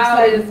sometimes child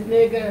say, is,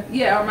 nigga.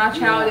 yeah, or my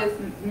child is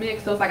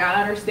mixed, so it's like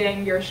I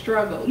understand your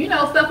struggle. You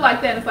know, stuff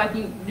like that. It's like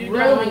you You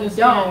really understand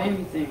don't,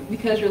 anything.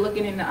 because you're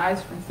looking in the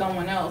eyes from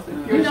someone else.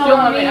 You're You know still what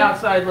on I mean? the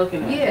outside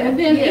looking at it. Yeah. And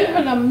then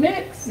even a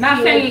mix,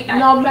 Not saying-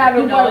 no matter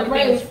you know, what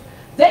everything's- race,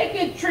 they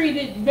get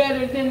treated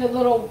better than the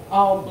little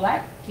all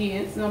black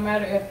kids, no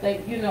matter if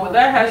they, you know. Well,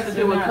 that has to mix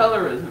do or with not.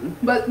 colorism.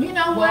 But you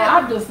know Well, what?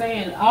 I'm just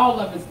saying, all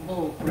of it's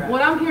bull crap.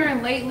 What I'm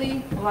hearing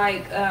lately,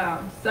 like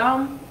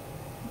some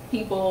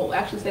people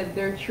actually said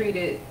they're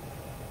treated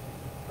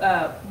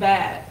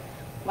bad.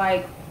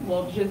 Like,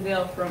 well,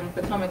 Giselle from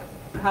Potomac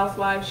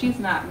Housewives, she's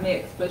not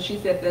mixed, but she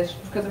said that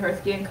because of her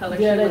skin color,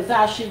 Yeah, she they was,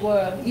 thought she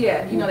was.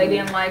 yeah, you know, they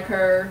didn't like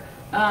her.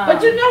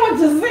 But you know what,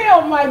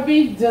 Giselle might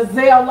be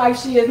Giselle like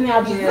she is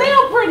now. Yeah.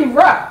 Giselle pretty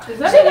rough. She Is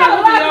that got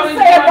a what lot you to always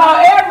say talk about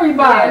about?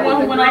 everybody. Yeah, One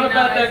who the went on green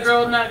about eyes. that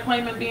girl not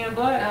claiming being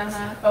black.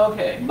 Uh-huh.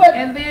 Okay. But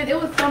And then it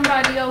was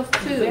somebody else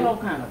too. Giselle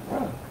kind of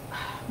rough.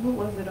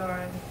 What was it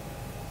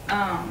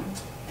on?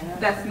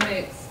 That's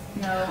mixed.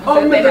 No. Oh,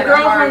 said they the had a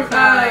girl hard from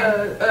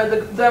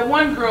time. that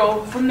one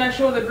girl from that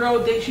show. The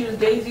girl, she was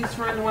Daisy's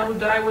friend. The one who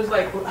died was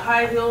like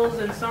high heels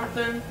and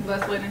something.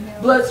 Blood, Sweat, and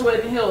Hills. Blood, Sweat,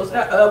 and Hills.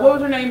 What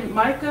was her name?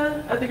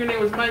 Micah. I think her name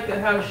was Micah.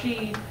 How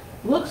she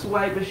looks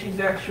white, but she's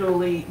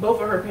actually,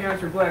 both of her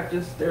parents are black,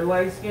 just they're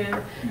light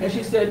skinned. And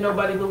she said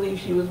nobody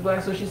believed she was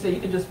black, so she said you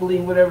can just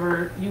believe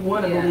whatever you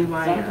want to Yeah. believe.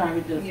 I am.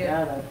 Sometimes you just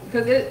Yeah. gotta.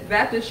 Because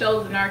that just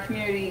shows in our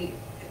community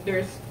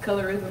there's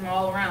colorism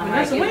all around.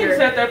 Vanessa if Williams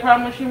you're- had that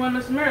problem when she won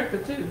Miss America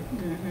too.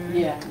 Mhm.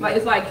 Yeah. Like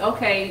it's like,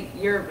 okay,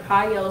 you're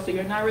high yellow, so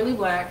you're not really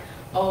black.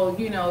 Oh,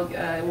 you know,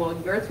 well,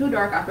 you're too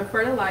dark. I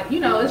prefer the light. You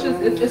know, it's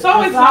just It's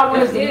always It's something.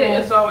 always-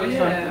 It's always yeah.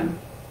 something.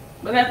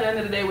 But at the end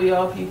of the day, we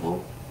all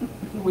people.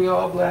 We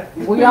all black.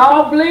 We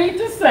all bleed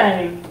the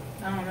same.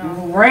 I don't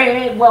know.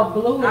 Red, well,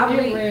 blue I and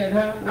bleed- red,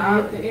 huh? When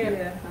you hit the air.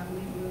 Yeah, I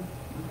believe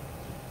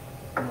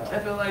you. I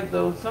feel like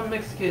though some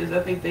mixed kids, I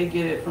think they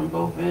get it from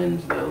both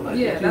ends though. Like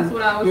Yeah, you're that's too-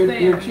 what I was you're,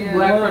 saying, You're too yeah.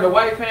 black for the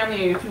white family,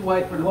 and you're too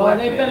white for the Well, black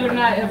they family. better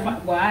not.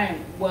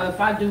 If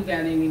I do got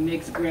any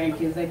mixed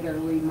grandkids, they better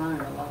leave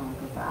mine alone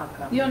because I'll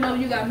come. You don't know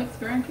you got mixed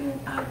grandkids?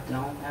 I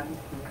don't have a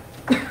clue.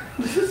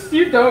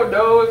 You don't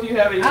know if you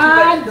have any.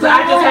 I Because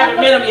I just haven't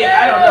met them yet.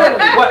 I don't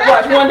know.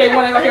 Watch one day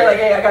one gonna hear like,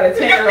 hey, I got a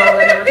 10-year-old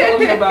that never told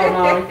me about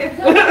mom.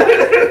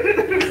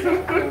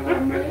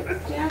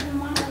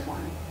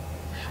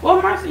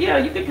 Well, Marcel, yeah,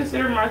 you could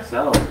consider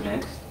Marcel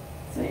mixed.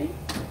 See?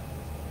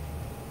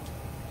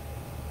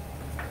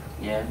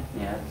 Yeah.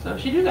 So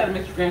she do got a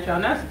mixed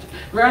grandchild. And that's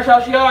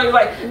grandchild. She always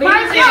like, Listen.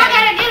 Marcel, I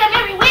gotta get him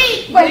every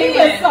week. But he was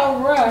Man. so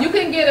rough. You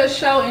can get a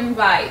show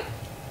invite.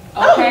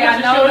 Oh, Okay, get I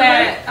your know show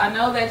that. I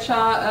know that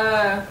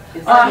y'all.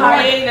 It's on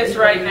like- hiatus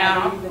right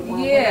now.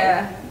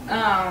 Yeah.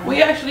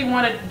 We actually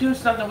want to do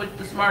something with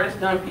the smartest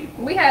dumb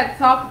people. We had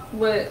talked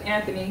with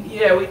Anthony,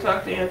 Yeah, we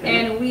talked to Anthony.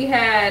 and we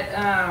had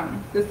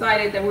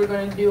decided that we're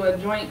going to do a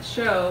joint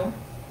show.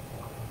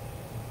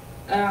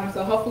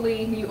 So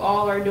hopefully you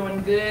all are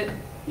doing good.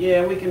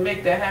 Yeah, we can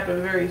make that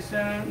happen very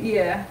soon.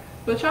 Yeah.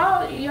 But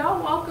y'all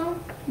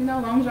welcome. You know,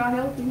 as long as y'all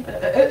healthy.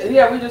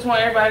 Yeah, we just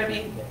want everybody to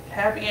be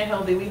happy and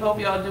healthy. We hope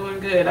y'all doing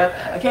good.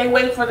 I can't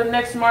wait for the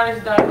next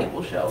Smartest Dumb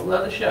People show.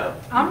 Love the show.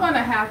 I'm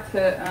gonna have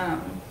to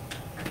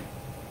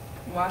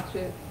watch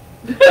it.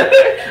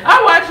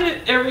 I watch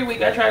it every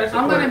week. I try to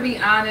support I'm gonna it. be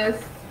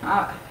honest.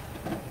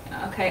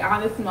 Okay,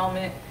 honest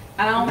moment.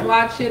 I don't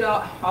watch it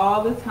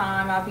all the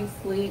time. I be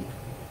asleep.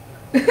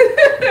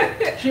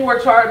 She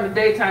works hard in the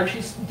daytime.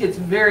 She gets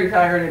very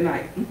tired at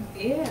night.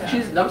 Yeah.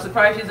 I'm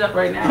surprised she's up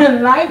right now.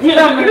 Nights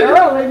coming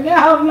early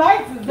now.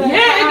 Nights is Yeah,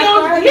 it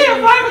goes.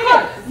 Yeah, 5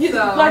 o'clock.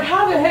 So- Like,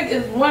 how the heck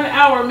is 1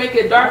 hour make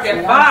it dark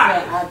at 5?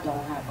 I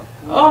don't have a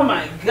clue. Oh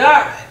my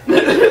god.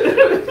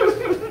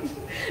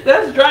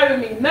 That's driving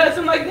me nuts.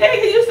 I'm like, hey,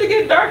 it used to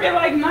get dark at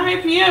like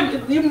 9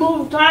 p.m. You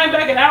move time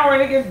back an hour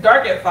and it gets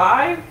dark at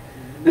 5?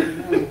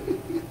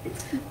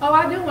 Oh,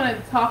 I do want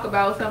to talk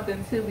about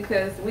something too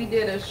because we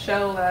did a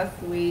show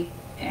last week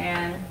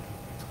and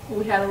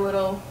we had a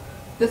little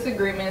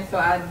disagreement, so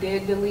I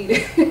did delete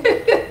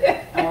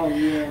it. Oh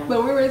yeah.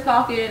 But we were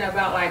talking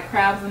about like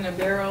crabs in a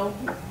barrel,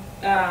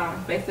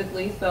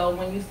 basically. So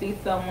when you see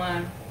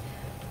someone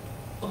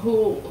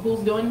who's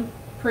doing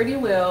pretty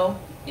well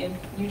and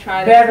you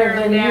try to Better tear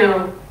them than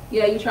down,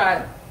 yeah, you try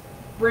to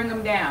bring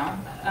them down.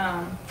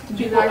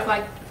 Do you guys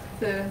like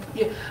to?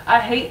 Yeah, I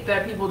hate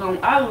that people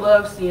don't. I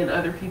love seeing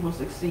other people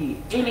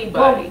succeed.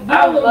 Anybody. Well,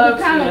 I really, love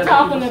we're kind seeing of other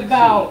talking people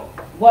about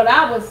what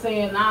I was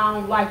saying. I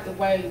don't like the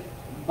way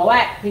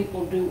black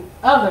people do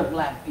other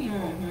black people.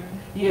 Mhm. succeed.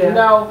 Yeah. You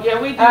know, Yeah,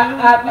 we do.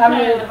 I we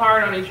mean, mean,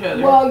 hard on each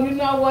other. well, you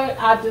know what?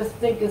 I just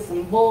think it's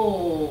some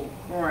bull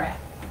crap.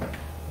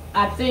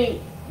 I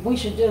think we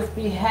should just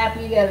be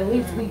happy that at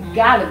least we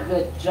got a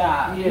good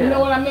job. Yeah. You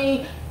know what I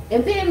mean?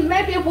 And then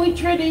maybe if we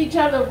treat each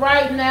other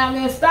right now,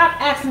 then stop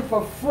asking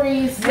for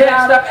free stuff.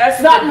 Yeah, stop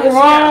asking for something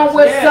discounts. wrong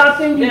with Yes,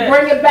 something, you yes.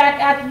 bring it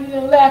back after you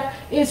done left.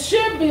 It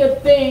should be a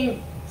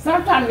thing.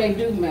 Sometimes they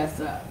do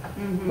mess up,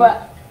 Mhm.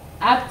 but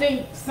I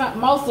think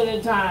most of the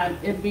time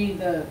it be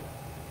the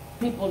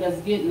people that's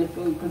getting the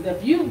food. Because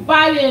if you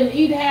bite it and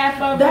eat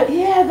half of it,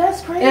 yeah,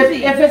 that's if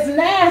crazy. it's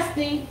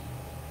nasty,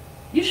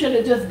 you should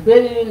have just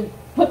bit it and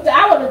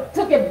I would have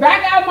took it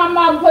back out of my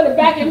mouth and put it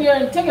back in here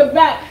and took it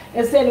back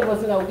and said it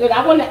was no good.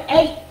 I wouldn't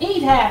have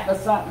eat half of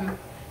something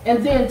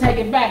and then take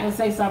it back and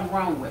say something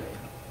wrong with it.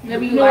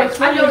 Maybe you No, like,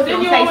 it's I know funny, it's then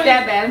gonna you taste always-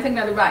 that bad and take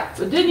another bite.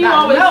 But then you Not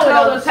always know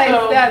tell it'll us taste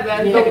though, that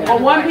bad. Yeah. Take Well,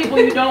 another one bite. people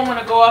you don't want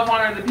to go off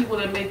on are the people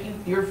that make you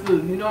your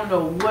food. You don't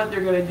know what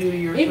they're gonna do to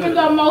your Even food.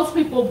 though most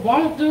people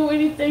won't do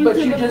anything But to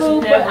you the just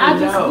food, but never I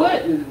just know.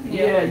 wouldn't.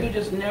 Yeah, you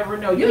just never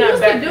know. You You're not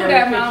used to back do there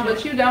that, in the Mom, kitchen.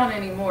 but you don't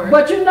anymore.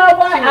 But you know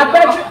what? She I would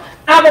bet go- you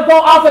I would go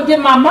off and get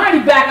my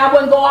money back. I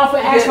wouldn't go off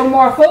and ask for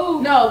more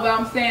food. No, but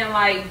I'm saying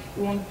like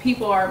when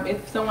people are,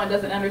 if someone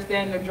doesn't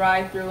understand the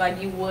drive-through,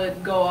 like you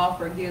would go off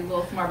or get a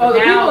little smart. Oh, But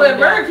the now people you at don't.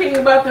 Burger King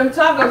about them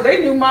tacos,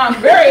 they knew Mom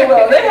very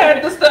well. They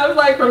had the stuff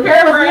like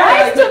prepared It was for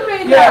nice her. to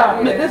me, Yeah,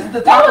 though. this is the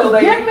They taco was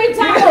lady. giving me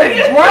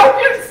tacos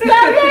broken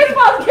stuff. They ain't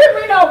supposed to give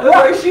me no That's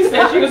broken like she said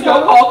stuff. she was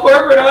gonna call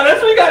corporate on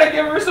us. We gotta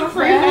give her some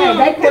free Man,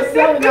 food. they quit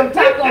selling them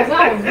tacos.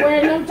 I was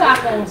wearing them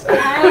tacos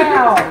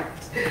out.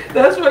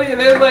 That's funny. And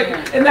they're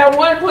like, and that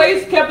one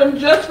place kept them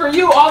just for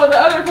you. All of the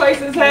other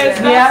places had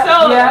stuff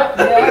selling.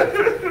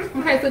 Yep.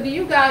 Okay, so do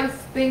you guys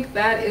think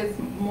that is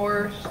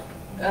more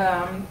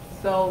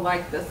so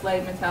like the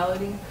slave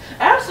mentality?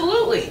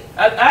 Absolutely,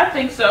 I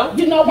think so.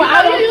 You know what? You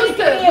I know, don't you think used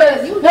to- it but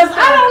is. you Because used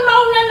I to- don't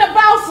know nothing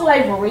about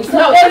slavery. So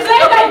No, if this is,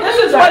 they okay, don't this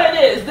is either, what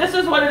it is. This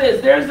is what it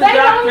is. There's a They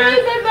don't doctor.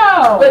 either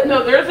though. But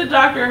no, there's a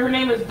doctor. Her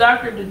name is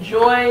Dr.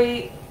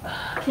 DeJoy.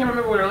 I can't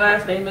remember what her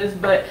last name is,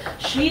 but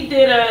she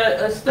did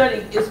a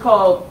study. It's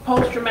called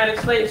post-traumatic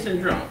slave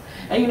syndrome.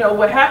 And you know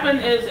what happened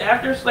is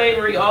after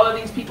slavery, all of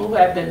these people who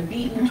have been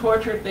beaten,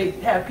 tortured, they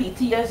have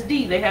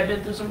PTSD. They have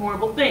been through some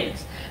horrible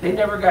things. They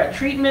never got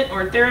treatment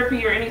or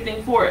therapy or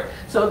anything for it.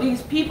 So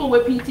these people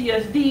with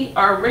PTSD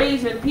are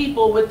raising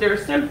people with their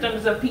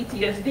symptoms of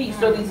PTSD.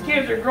 So these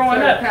kids are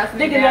growing So up passing it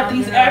thinking that down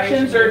these generation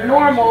actions to are generation.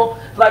 normal,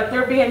 like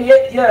they're being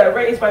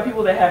raised by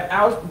people that have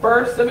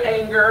outbursts of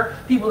anger,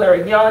 people that are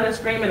yelling and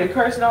screaming and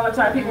cursing all the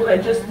time, people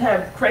that just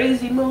have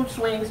crazy mood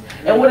swings.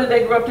 And what did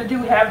they grow up to do?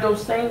 Have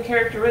those same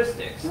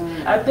characteristics.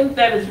 I think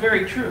that is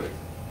very true.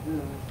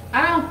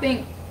 I don't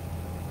think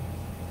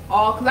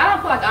because I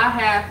don't feel like I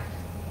have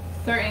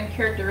certain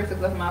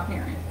characteristics of my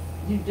parents.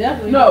 You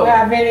definitely No. don't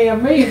have any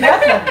of me.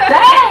 That's a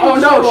dang Oh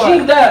no, sure.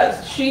 she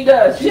does. She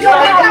does. She don't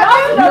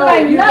have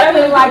nothing you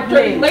definitely like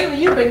me.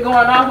 Lately, you've been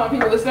going off on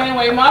people the same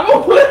way Mama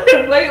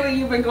would. Lately,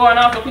 you've been going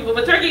off on people.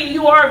 But Turkey,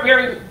 you are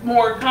very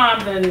more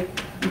calm than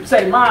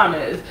say Mom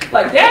is.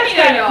 Like Dad's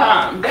kind of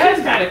calm.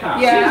 Dad's kind of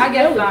calm. Yeah, she's I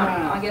guess really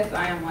I'm. calm. I guess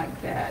I am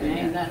like that.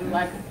 Ain't nothing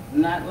like,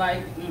 not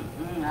like,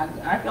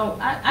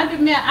 I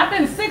get mad. I've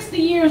been 60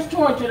 years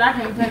tortured. I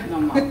can't take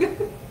no more.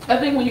 I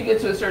think when you get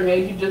to a certain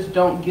age, you just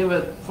don't give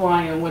a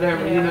flying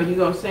whatever. You Yeah. know, you're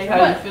gonna say how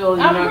But you feel.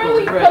 And you're I'm not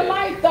really gonna regret it.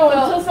 polite though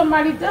So, until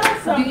somebody does Do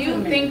something you to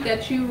me. think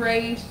that you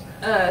raised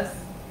us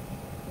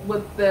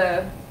with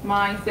the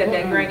mindset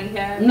that Mm-mm. Granny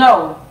had,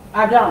 No,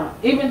 I don't.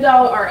 Even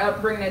though, or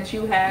upbringing that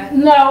you had?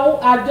 no,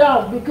 I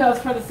don't, because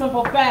for the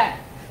simple fact,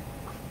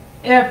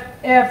 if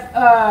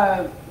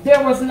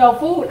there was no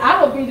food,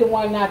 I would be the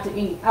one not to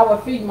eat. I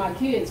would feed my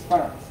kids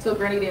first. So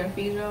Granny didn't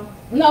feed you?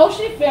 No,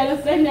 she fed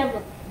us. They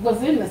never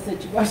was in the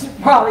situation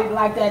probably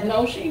like that.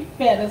 No, she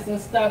fed us and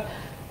stuff.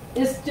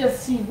 It's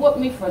just she whooped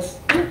me for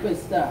stupid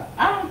stuff.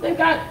 I don't think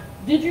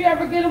did you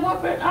ever get a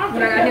whooping? I don't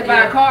When I think got hit by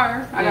a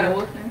car, I got a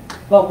whooping.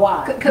 But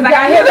why? Because You I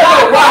got got hit by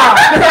a Wow!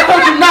 Because I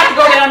told you not to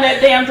go down that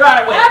damn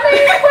driveway. I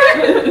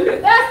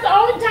mean, that's the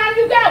only time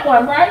you got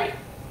one, right?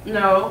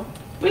 No.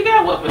 We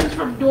got whoopings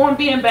for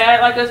being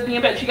bad, like us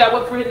being bad. She got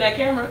whooped for hitting that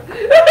camera. No,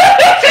 she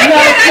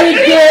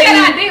And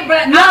I didn't. did,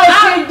 but No,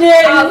 she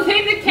didn't. I'll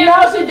take the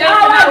camera. No,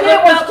 all I did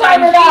was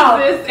turn it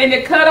off. And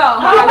it cut off.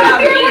 All I I got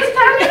did was beat.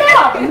 turn it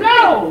off.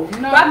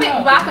 No,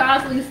 But I can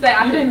honestly say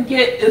You didn't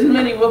get as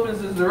many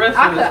whoopings as the rest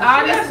I of could us.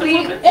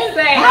 honestly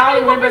say How I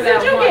many remember whoopings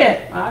did that you one.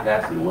 get? I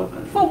got some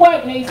whoopings. For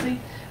what, Niecy?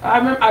 I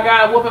remember I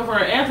got a whooping for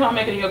Antoine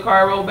making your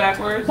car roll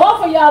backwards.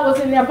 Both of y'all was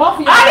in there. Both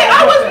of y'all.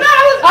 I was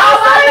not. All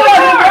I know is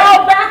you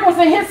rolled backwards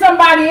and hit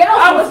somebody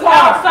else's I was car.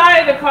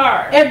 outside the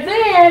car. And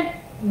then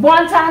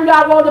one time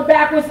y'all rolled it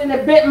backwards and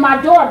it bit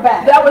my door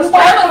back. That was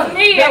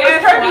Me That was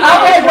and Kirby. I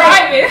Okay, was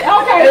driving.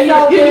 Okay, And so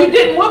you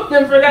didn't whoop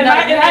them for that. No,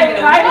 And you I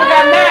didn't.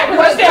 got mad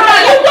because I said, "Why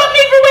you whooped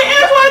me for what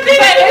Antoine did?"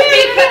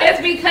 But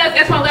it's because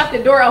that's when I left the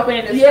door open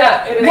and it's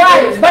Yeah, it is.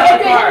 right, It's but not it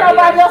the didn't hit car,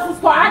 nobody yeah. else's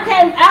car. I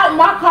came out,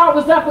 my car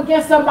was up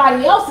against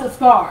somebody else's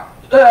car.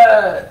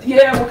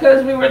 Yeah,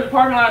 because we were in the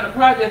parking lot of the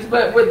projects,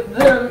 but with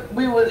them,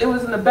 it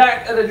was in the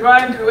back of the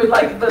drive-through. It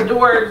like the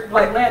doors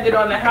like landed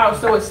on the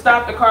house, so it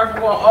stopped the car from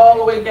going all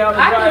the way down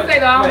the I driveway. can say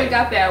that I only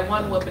got that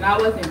one whooping. I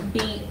wasn't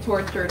beat,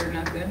 tortured, or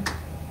nothing.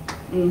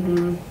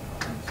 Mm-hmm.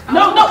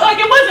 No, like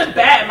it wasn't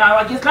bad, Mom.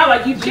 Like it's not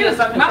like you She beat was,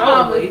 us my mom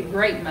was uncontrollably. a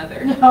great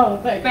mother. No,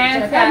 thank you.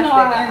 Fantastic.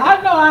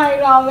 I know I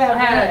ain't all that I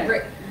had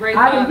bad. a great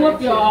I mother. didn't whoop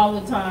too. you all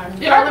the time.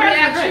 Yeah, So let me our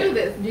parents ask are you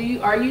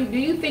this: do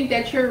you think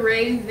that you're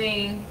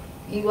raising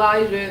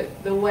Elijah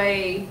the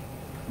way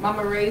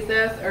Mama raised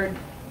us, or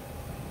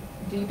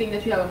do you think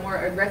that you have a more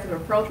aggressive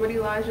approach with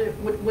Elijah?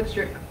 What's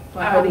your?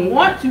 I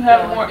want to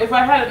have more. If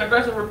I had an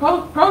aggressive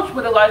approach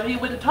with Elijah, he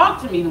wouldn't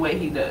talk to me the way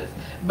he does.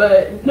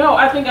 But no,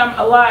 I think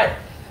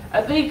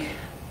I think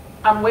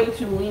I'm way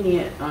too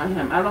lenient on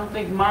him. I don't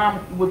think Mom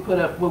would put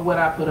up with what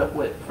I put up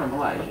with from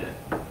Elijah.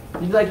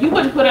 Like you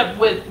wouldn't put up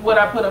with what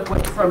I put up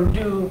with from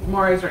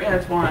Maurice, or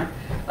Antoine.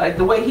 Like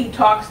the way he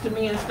talks to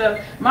me and stuff.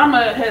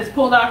 Mama has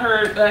pulled out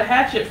her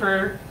hatchet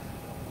for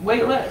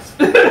way less.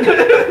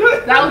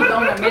 That was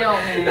on the mail,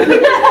 man. Okay.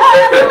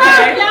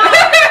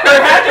 Her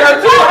hatchet, her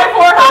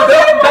 2x4, her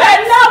belt back.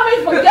 No, we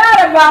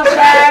forgot about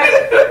that.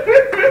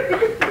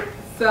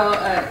 So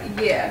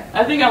yeah.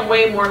 I think I'm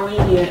way more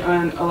lenient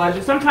on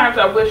Elijah. Sometimes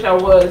I wish I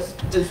was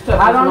as tough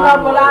I as don't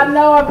Mom know, but I was.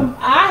 know if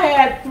I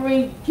had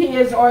 3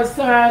 kids or a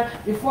son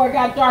before it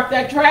got dark,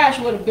 that trash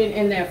would have been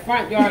in that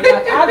front yard.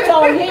 Like I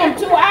told him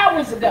 2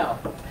 hours ago.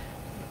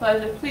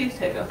 Elijah, please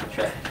take out the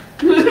trash.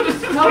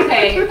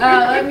 Okay.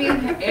 Let me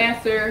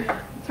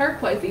answer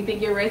Turquoise. Do you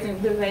think you're raising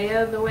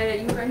Devea the way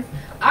that you raised?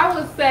 I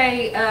would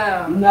say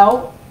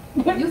No.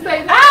 you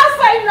say no.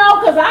 I'll say no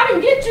because I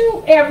didn't get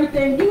you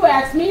everything you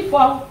asked me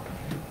for.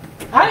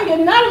 I didn't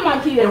get none of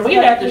my kids. And we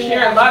had to everything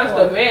share you a lot of asked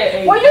stuff. for.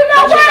 Man, Well, you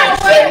know what?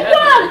 She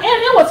won, and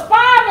it was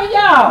 5 of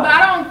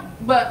y'all.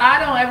 But I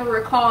don't ever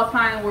recall a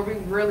time where we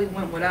really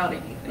went without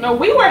anything. No,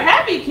 we were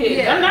happy kids.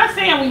 Yeah. I'm not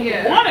saying we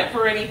Yeah. wanted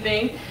for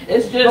anything.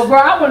 It's But just bro,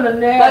 I wouldn't have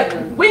nailed like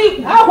them. we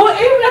Even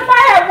if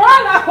I had one,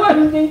 I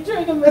wouldn't be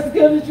treating them as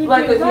good as you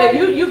like did. yeah,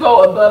 you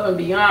go above and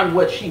beyond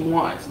what she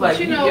wants. But Like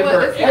you you know give what?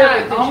 her It's not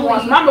everything she only-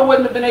 wants. Mama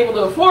wouldn't have been able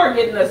to afford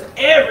getting us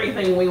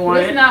everything we It's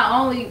wanted. not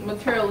only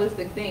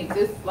materialistic things,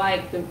 it's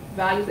like the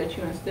values that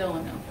you instill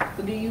in them.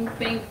 So do you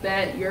think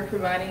that you're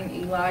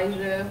providing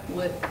Elijah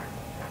with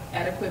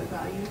adequate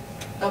values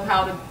of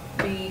how to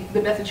be the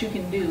best that you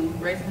can do,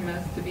 raising him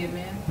as to be a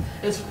man?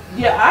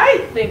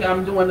 I think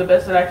I'm doing the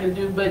best that I can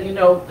do, but you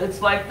know,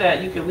 it's like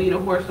that. You can lead a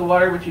horse to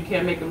water, but you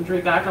can't make him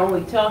drink. I can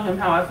only tell him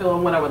how I feel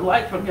and what I would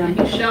like from him.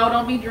 You sure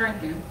don't be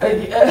drinking. No,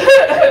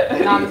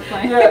 I'm just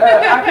playing.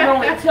 I can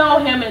only tell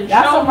him and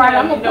That's show all right,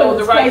 I'm him, gonna you know, put the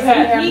his right face in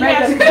there path. and He make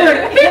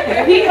has,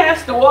 him- he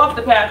has to walk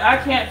the path. I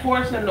can't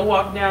force him to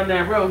walk down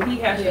that road. He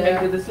has to Yeah.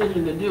 make the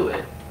decision to do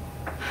it.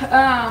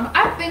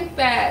 I think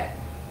that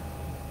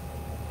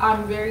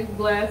I'm very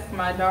blessed.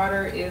 My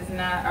daughter is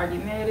not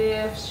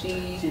argumentative.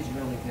 She's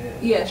really good.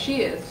 Yeah, she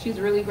is. She's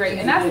really great.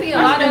 She's And I good. see a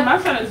lot of.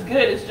 My son is good.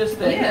 It's just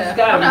that Yeah, he's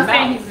got I'm a not mouth.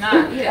 saying he's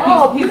not. Yeah.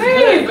 Oh, He's please,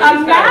 good, but a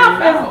he's got a mouth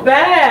mouth. is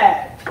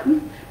bad.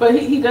 But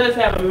he does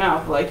have a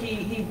mouth. Like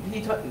he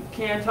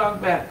can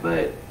talk back.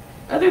 But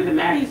other than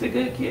that, he's a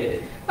good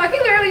kid. Like he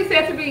literally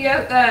said to me,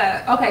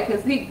 okay,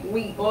 because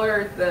we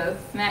ordered the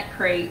snack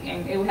crate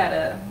and it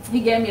had he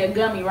gave me a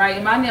gummy, right?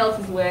 And my nails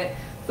is wet.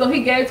 So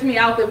he gave it to me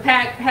out the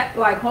pack,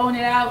 like holding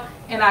it out,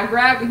 and I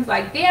grabbed it. He's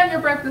like, damn,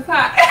 your breath is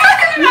hot.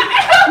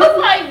 I was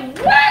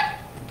like,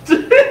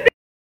 what?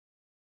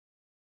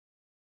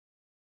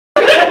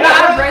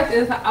 My breath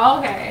is hot.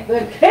 Okay. The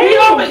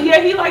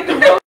He liked to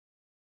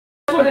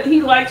roast.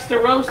 He likes to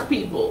roast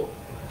people.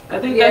 I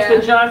think that's Yeah.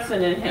 the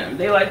Johnson in him.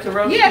 They like to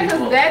roast Yeah,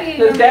 people.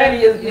 because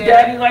daddy.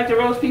 Daddy like to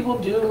roast people.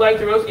 Dude like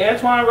to roast.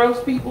 Antoine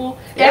roast people.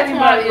 Antoine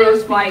Everybody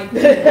roasts is like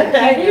people. the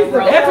king of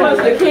roast. Antoine's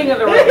the king of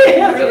the roast.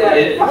 He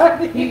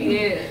really is. He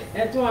is.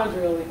 Antoine's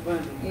really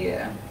funny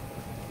Yeah.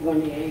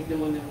 when he ain't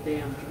doing them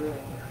damn drugs.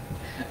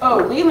 Oh,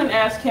 Leland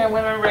asked, can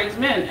women raise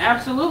men?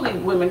 Absolutely,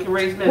 women can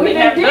raise men. We They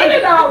have did done it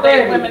it.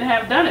 already. Women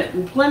have done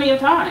it plenty of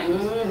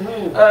times.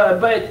 Mm-hmm.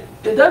 But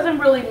it doesn't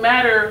really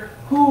matter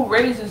who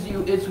raises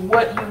you, it's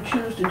what you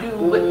choose to do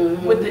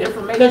with the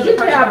information. Because you the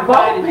can person have both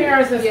provided you.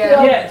 parents and Yeah.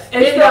 still Yes,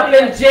 and end still up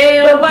in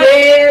jail, but like-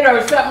 dead,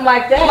 or something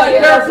like that. Like,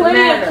 It there are doesn't plenty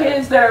matter. of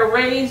kids that are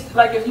raised,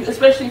 like if you,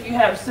 especially if you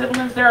have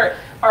siblings, there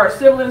are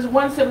siblings,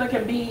 one sibling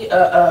can be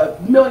a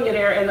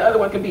millionaire and the other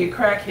one can be a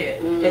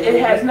crackhead.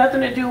 It has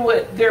nothing to do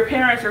with their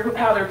parents or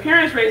how their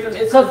parents raised them.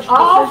 It's Because the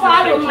all decisions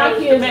 5 they of my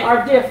chose to kids make.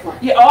 are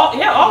different. Yeah, all of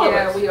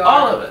Yeah, us. we are.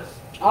 All of us.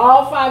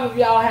 All 5 of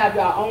y'all have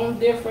your own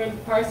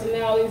different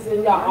personalities,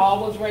 and y'all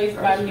all was raised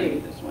by First me.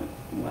 read this one.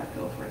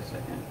 Wacko for a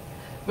second.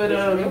 But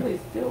It's really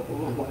still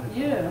going.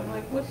 yeah, I'm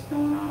like, what's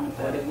going on with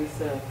What that? did we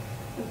say?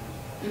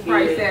 You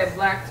probably Kids. said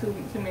black too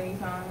many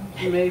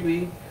times.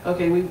 Maybe.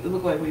 Okay, we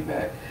look like we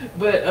back.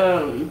 But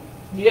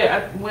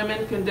yeah,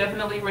 women can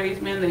definitely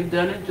raise men. They've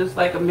done it just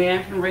like a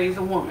man can raise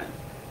a woman.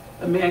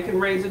 A man can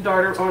raise a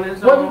daughter on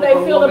his What own. do they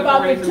a feel woman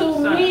about can the raise a 2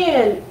 son.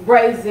 men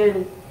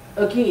raising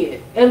a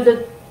kid and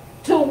the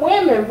 2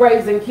 women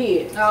raising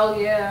kids? Oh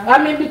yeah.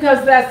 I mean,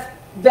 because that's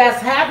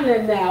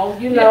happening now.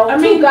 You know, Yeah, I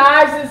mean- 2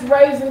 guys is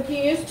raising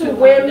kids, 2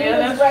 women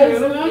Yeah, is that's raising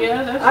true. them.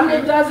 Yeah, that's I mean, true.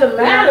 it doesn't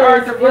There matter. are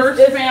It's- diverse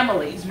it's-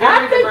 families. I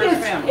Very think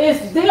diverse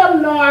families. it's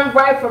them knowing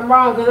right from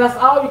wrong, because that's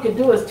all you can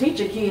do is teach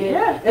a kid,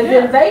 Yeah, and yeah.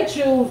 then they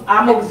choose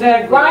I'm gonna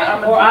Exactly. do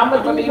right or I'm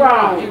gonna be do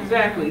wrong.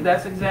 Exactly.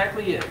 That's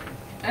exactly it.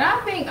 And I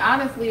think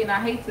honestly, and I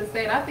hate to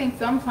say it, I think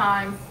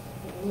sometimes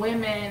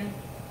women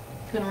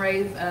can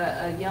raise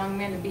a young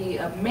man to be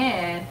a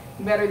man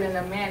better than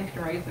a man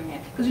can raise a man.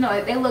 Because you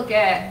know they look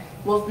at,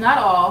 well, not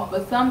all,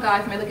 but some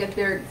guys may look at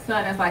their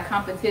son as like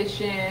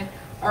competition,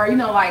 or you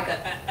know, like a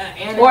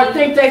enemy. Or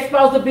think they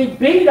supposed to be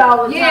beat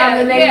all the time,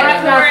 and they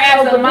might not Whereas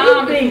supposed a to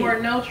mom be is beat. more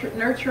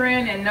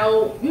nurturing and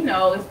you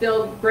know, it's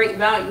still great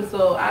value.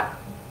 So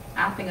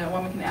I think a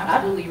woman can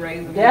absolutely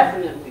raise a man.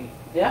 Definitely.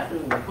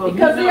 Well,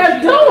 Because you know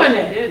they're she doing definitely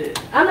it. did it.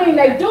 I mean,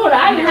 they do it.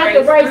 I didn't You have to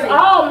raised raise 3.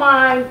 all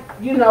mine,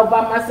 you know,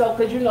 by myself,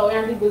 because, you know,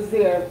 Andy was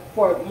there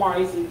for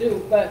Maurice and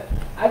Duke. But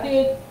I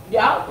did,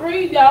 y'all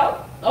 3,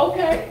 y'all,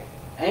 okay.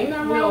 Ain't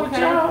nothing We wrong with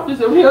okay? y'all.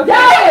 Just a real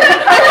Yes!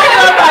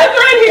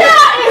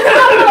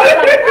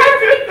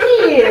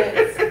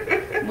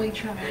 We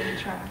try.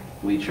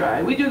 We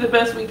try. We do the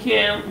best we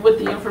can with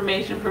the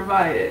information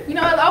provided. You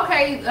know,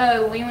 okay,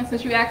 Leland,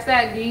 since you asked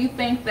that, do you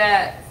think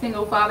that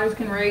single fathers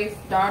can raise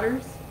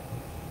daughters?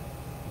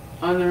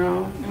 On their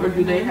own, or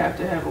do they have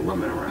to have a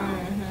woman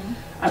around?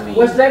 I mean,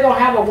 Which they're going to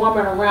have a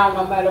woman around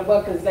no matter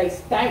what, because they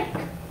stink.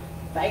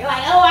 They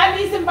like, oh, I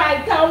need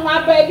somebody to comb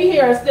my baby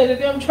hair instead of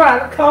them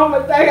trying to comb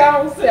it their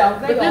own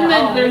self. but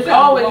then there's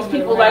always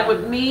people like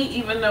with me,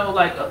 even though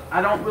like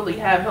I don't really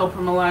have help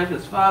from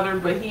Elijah's father,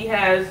 but he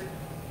has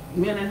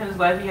men in his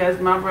life. He has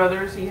my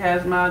brothers. He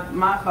has my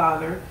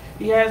father.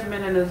 He has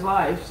men in his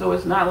life, so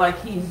it's not like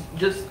he's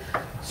just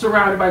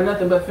surrounded by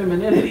nothing but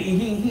femininity.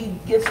 He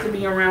gets to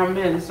be around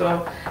men.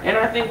 So, and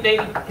I think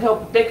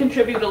they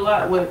contribute a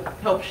lot with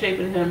help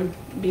shaping him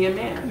be a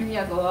man. He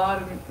has a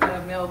lot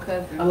of male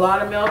cousins. A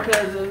lot of male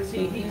cousins.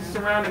 He's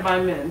surrounded by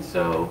men,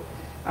 so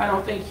I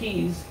don't think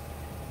he's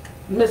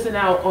missing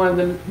out on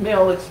the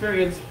male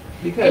experience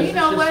because And you it's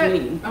know just what?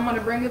 me. I'm going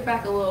to bring it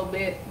back a little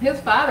bit. His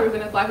father was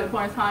in his life at a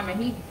point in time,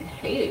 and he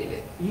hated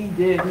it. He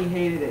did. He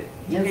hated it.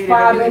 He His hated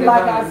father, everything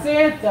like about I it.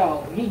 said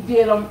though, he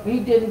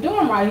didn't do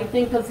him right. He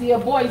think because he a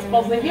boy, he's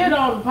supposed to hit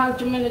on him,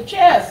 punch him in the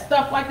chest,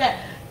 stuff like that.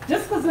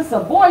 Just because it's a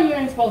boy, you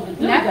ain't supposed to do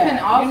And that that. can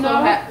also you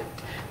know? have,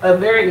 A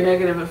very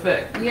negative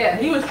effect.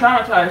 Yes. He was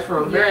traumatized for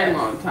a very Yes.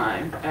 long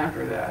time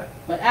after that.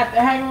 But after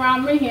hanging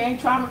around me, he ain't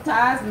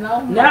traumatized.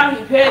 No. Now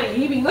he petty.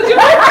 He be looking.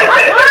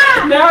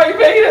 Now he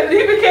petty.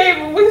 He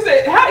became. We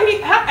said how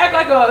act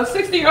like a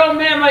 60-year-old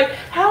man. Like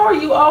how are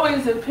you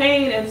always in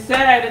pain and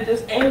sad and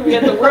just angry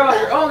at the world?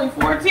 You're only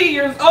 14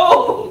 years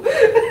old.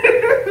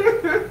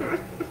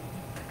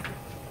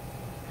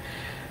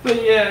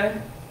 But yeah,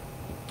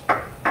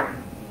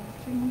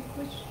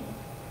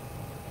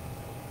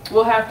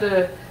 we'll have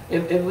to.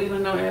 If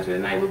Leland don't answer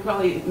tonight, we'll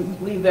probably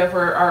leave that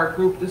for our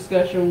group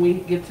discussion. We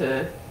get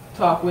to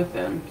talk with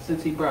them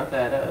since he brought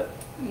that up.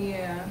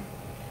 yeah.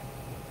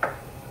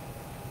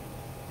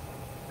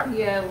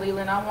 Yeah,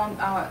 Leland,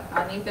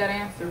 I need that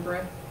answer,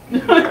 bruh.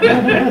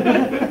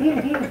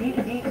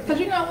 Because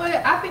you know what?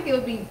 I think it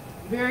would be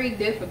very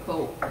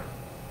difficult.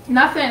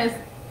 Not saying it's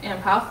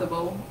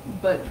impossible,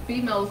 but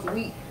females,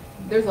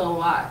 there's a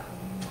lot.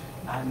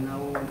 I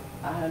know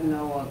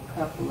a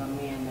couple of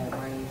men that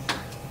raised.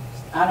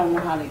 I don't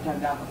know how they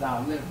turned out because I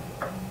don't live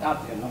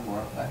out there no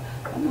more. But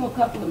I know a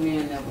couple of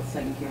men that was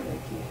taking care of their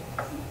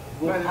kids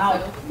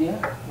without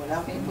their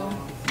Single?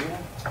 moms.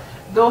 Yeah.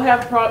 They'll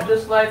have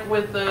just like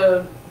with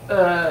the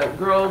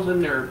girls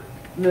and their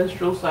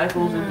menstrual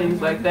cycles and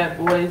things like that.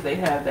 Boys, they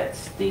have that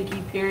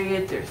stinky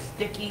period. They're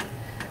sticky.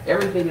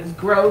 Everything is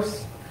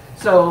gross.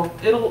 So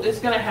it's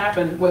gonna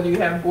happen whether you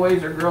have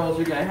boys or girls.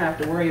 You're gonna have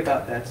to worry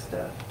about that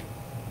stuff.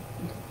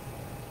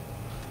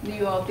 Do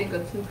you all think a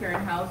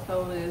 2-parent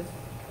household is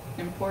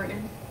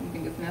important? You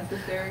think it's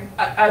necessary?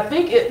 I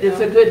think it's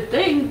a good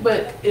thing,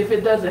 but if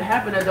it doesn't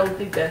happen, I don't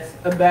think that's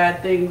a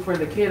bad thing for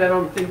the kid. I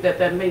don't think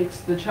that makes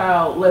the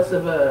child less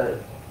of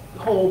a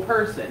whole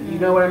person. You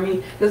know what I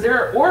mean? Because there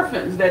are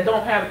orphans that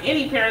don't have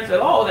any parents at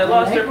all that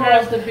lost their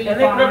parents, and they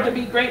grew up to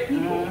be great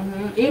people.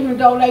 Even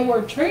though they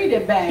were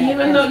treated bad.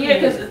 Even though, yeah,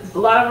 because a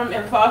lot of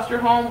them in foster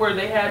home where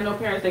they had no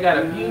parents, they got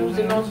abused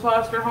in those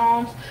foster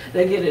homes.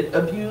 They get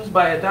abused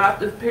by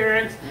adoptive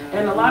parents,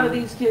 and a lot of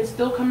these kids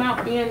still come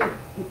out being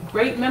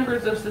great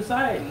members of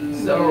society.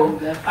 So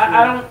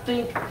I don't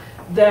think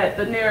that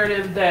the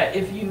narrative that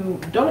if you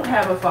don't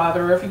have a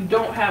father or if you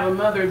don't have a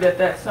mother,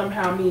 that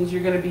somehow means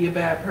you're going to be a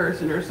bad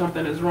person or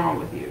something is wrong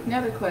with you.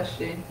 Another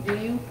question: do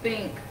you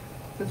think,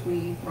 since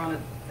we were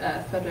on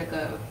the subject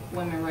of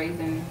women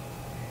raising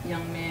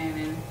young men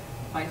and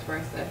vice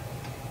versa,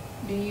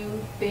 do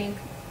you think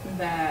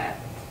that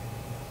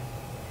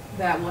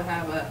that will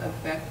have an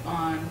effect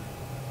on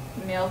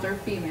males or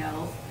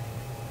females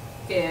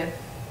if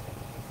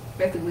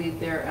basically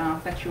their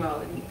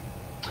sexuality?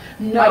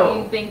 No. Like, do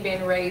you think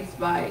being raised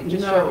by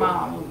just your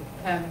mom will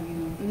have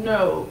you?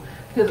 No,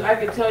 because I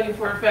could tell you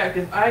for a fact,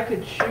 if I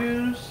could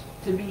choose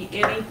to be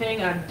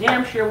anything, I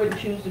damn sure wouldn't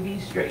choose to be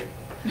straight.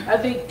 I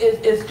think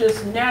it's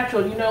just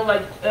natural, you know,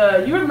 like,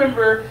 you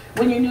remember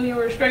when you knew you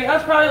were straight. I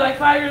was probably like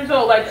 5 years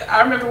old. Like,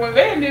 I remember when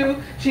Van knew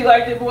she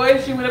liked the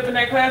boys. She went up in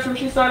that classroom,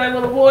 she saw that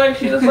little boy, and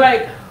she was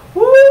like,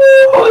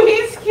 woo,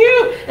 he's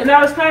cute. And that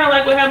was kind of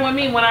like what happened with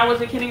me when I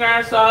was in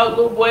kindergarten. I saw a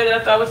little boy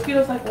that I thought was cute. I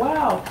was like,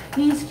 wow,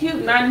 he's cute.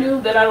 And I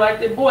knew that I liked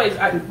the boys.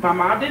 My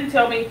mom didn't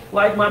tell me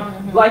like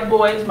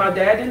boys. My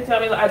dad didn't tell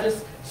me. I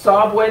just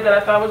saw a boy that I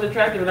thought was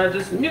attractive, and I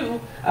just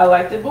knew I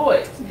liked the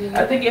boys.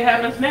 I think it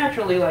happens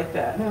naturally like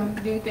that.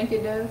 Do you think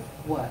it does?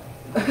 What?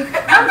 I'm sorry,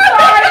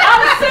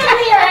 I'm sitting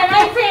here and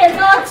ain't paying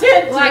no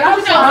attention. Like,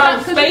 I'm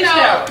sorry. spaced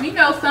out. You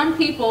know, some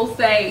people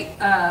say,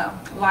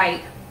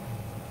 like,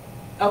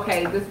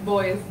 okay, this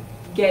boy is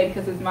gay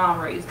because his mom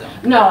raised him.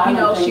 No, I You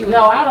know, don't she think, was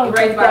no, I don't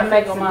raised think by a that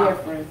makes single a mom.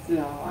 difference.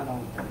 No, I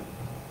don't think.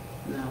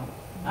 No,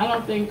 I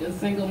don't think a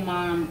single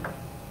mom.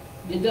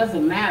 It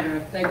doesn't matter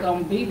if they're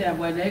gonna be that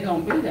way. They're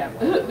gonna be that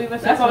way.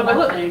 That's what but I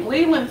look, think.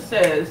 Leland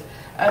says,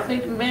 I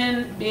think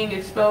men being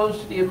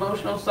exposed to the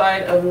emotional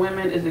side of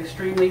women is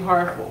extremely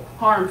harmful.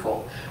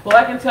 Well,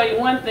 I can tell you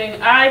one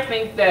thing. I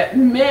think that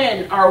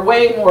men are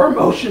way more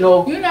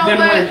emotional You know than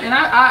what? women. And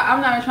I'm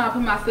not even trying to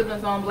put my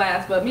siblings on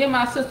blast, but me and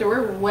my sister,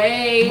 we're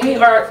way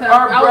Our tough.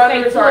 I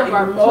would say brothers are two of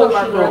our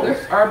emotional.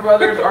 brothers. Our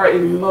brothers are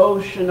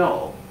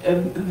emotional,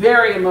 and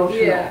very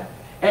emotional. Yeah.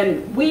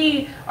 And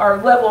we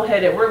are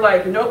level-headed. We're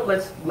like, nope,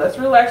 let's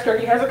relax.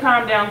 Turkey has a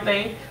calm down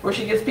thing where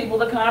she gets people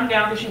to calm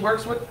down because she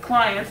works with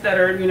clients that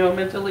are, you know,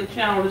 mentally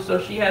challenged. So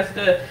she has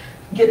to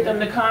get them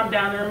to calm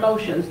down their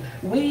emotions.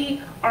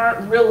 We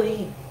aren't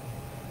really.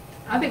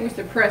 I think we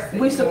suppressed it.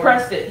 We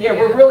suppressed it. Yeah,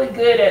 we're really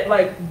good at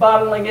like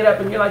bottling it up.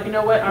 And you're like, you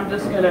know what? I'm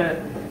just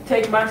gonna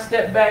take my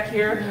step back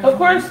here. Of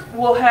course,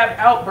 we'll have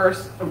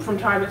outbursts from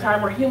time to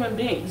time. We're human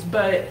beings,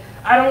 but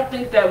I don't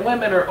think that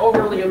women are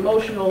overly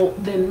emotional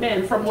than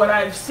men from what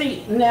I've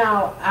seen.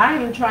 Now, I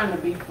ain't trying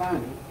to be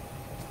funny.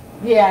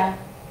 Yeah.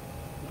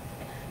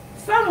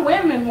 Some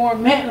women more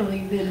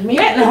mentally than men.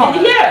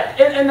 Yeah,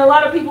 and a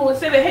lot of people would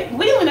say that, hey,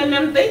 Leland and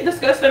them, they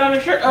discussed that on the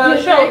show,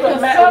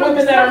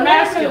 women that are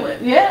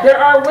masculine. Yeah. There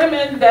are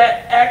women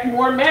that act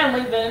more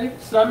manly than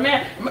some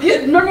men.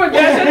 Remember when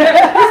Dad said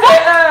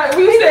that?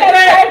 We said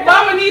that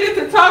Mama needed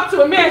to talk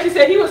to a man. She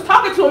said he was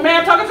talking to a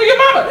man talking to your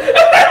mama.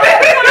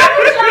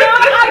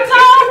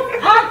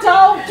 I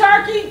told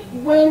Turkey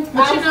when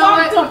But I you was know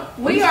talking what? to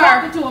him, we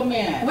talking to a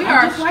man. We I'm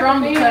are just like strong a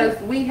man.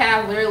 because we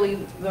have literally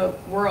the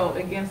world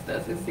against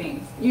us, it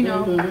seems. You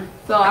know?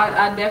 So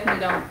I definitely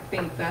don't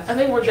think that's I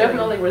think we're true.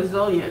 definitely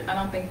resilient. I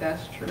don't think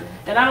that's true.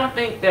 And I don't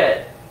think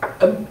that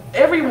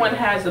everyone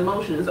has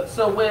emotions.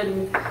 So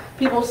when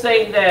people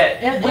say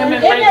that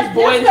women raise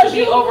boys to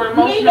be over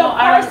emotional,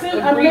 I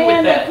don't agree a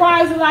man with that that.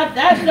 cries like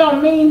that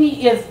don't mean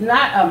he is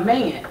not a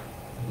man.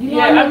 You know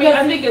Yeah, what I mean,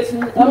 I Because think it's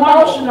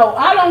emotional. normal.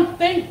 I don't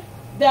think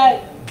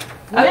that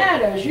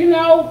matters, you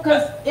know,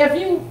 because if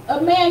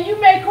a man, you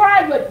may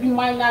cry, but you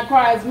might not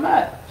cry as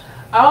much.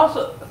 I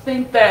also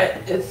think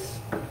that it's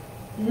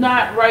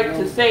not right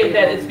to say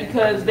that it's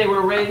because they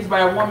were raised by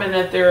a woman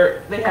that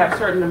they have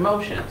certain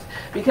emotions.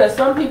 Because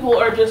some people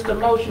are just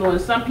emotional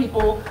and some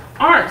people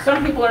aren't.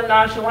 Some people are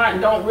nonchalant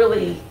and don't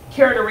really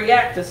care to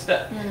react to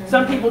stuff.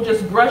 Some people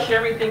just brush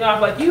everything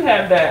off. Like you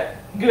have that.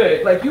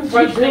 Good. Like you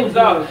brush things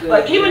off.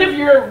 Like even if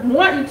you're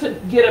wanting to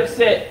get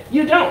upset,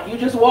 you don't. You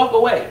just walk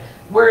away.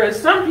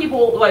 Whereas some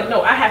people like,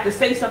 no, I have to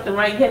say something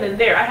right then and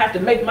there. I have to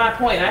make my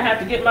point. I have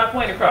to get my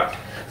point across.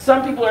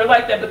 Some people are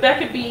like that, but that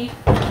could be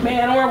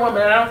man or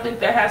woman. And I don't think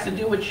that has to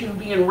do with you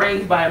being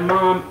raised by a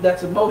mom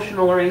that's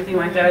emotional or anything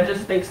like that. I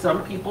just think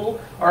some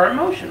people are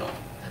emotional.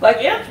 Like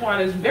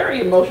Antoine is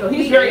very emotional.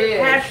 He's very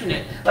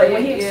passionate. Like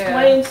when he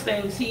explains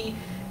things, he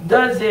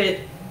does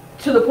it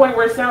to the point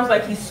where it sounds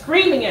like he's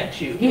screaming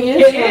at you. He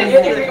is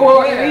screaming.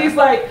 Well, he's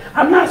like,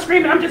 I'm not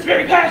screaming, I'm just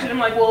very passionate. I'm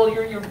like, well,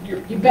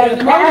 You better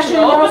passion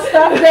your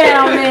stuff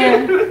down,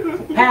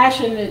 man.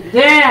 Passion it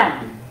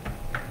down.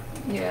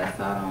 Yeah,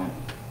 so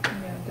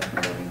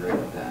definitely don't agree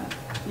with that.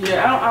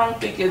 Yeah, I don't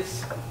think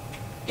it's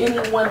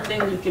any one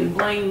thing you can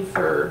blame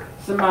for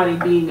somebody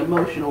being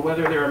emotional,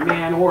 whether they're a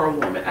man or a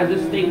woman. I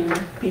just think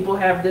people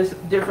have this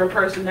different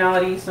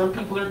personality. Some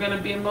people are going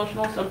to be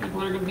emotional, some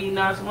people are going to be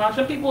nonchalant,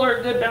 some people are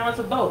a good balance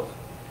of both.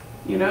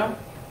 You know,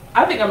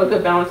 I think I'm a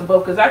good balance of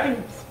both because I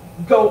can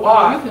go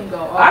off. You can go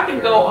off. I can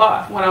go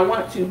off when I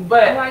want to,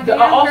 but Like,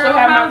 I also girl,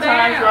 have my calm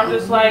times where I'm down.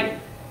 just like,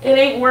 it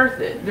ain't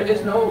worth it.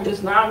 It's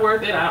not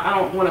worth it. I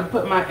don't want to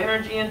put my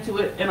energy into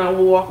it, and I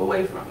will walk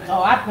away from it.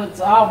 Oh, I put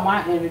all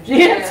my energy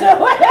Yeah. into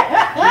it.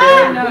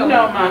 Yeah, you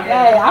know my.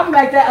 Hey, I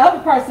make that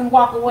other person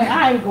walk away.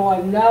 I ain't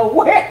going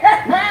nowhere.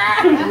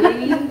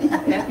 We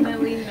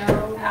definitely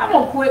know. I'm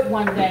gonna quit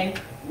one day.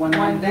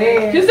 One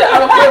day. She said I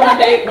will quit one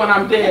day when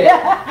I'm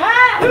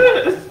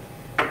dead.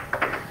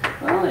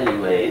 Well,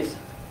 anyways,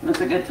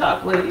 that's a good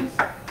talk, ladies.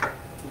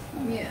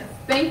 Yes.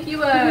 Thank you.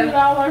 We got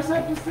all our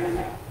subjects in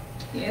there.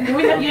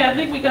 Yeah. Yeah, I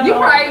think we got. You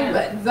all probably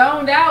that.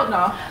 zoned out,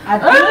 no? I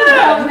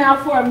did now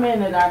for a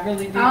minute. I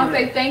really did. I want to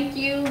say thank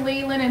you,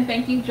 Leland, and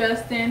thank you,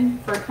 Justin,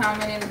 for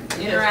coming and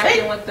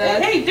interacting with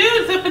us. Hey,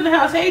 dude's up in the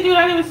house. Hey, dude,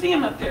 I didn't even see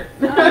him up there.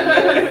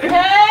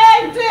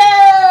 Hey,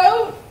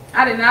 dude.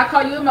 I did not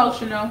call you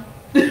emotional.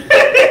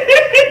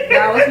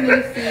 That was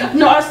Nisi.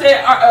 No, I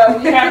said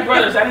we have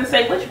brothers. I didn't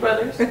say which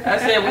brothers. I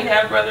said we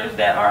have brothers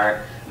that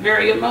are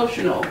very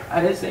emotional.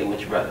 I didn't say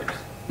which brothers.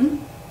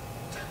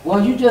 Well,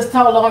 you just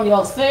told on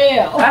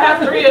yourself. I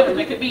have 3 of them.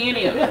 It could be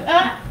any of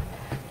them.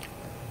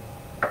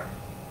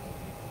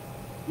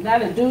 Now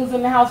the dudes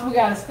in the house, we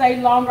gotta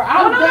stay longer. Oh,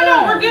 I'm no,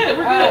 done. we're good.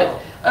 We're Oh.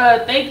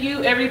 good. Thank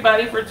you,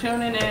 everybody, for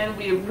tuning in.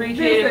 We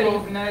appreciate it.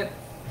 He's nuts.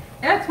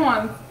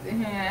 Antoine,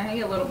 yeah,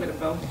 he a little bit of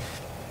both.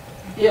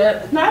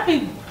 Yeah, no, I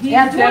think he's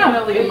Antoine,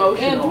 definitely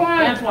emotional.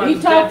 Antoine, Antoine's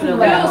he talked too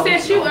definitely loud. Well,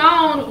 since you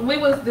emotional. own, we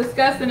was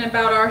discussing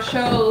about our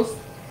shows,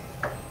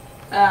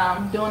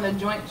 doing a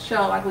joint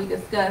show like we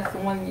discussed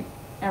when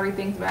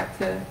everything's back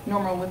to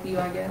normal with you,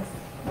 I guess.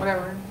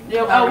 Whatever.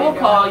 Yeah, However we'll you're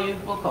call doing. you.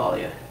 We'll call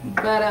you.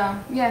 But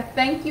yeah,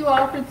 thank you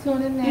all for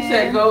tuning in. He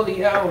said go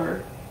the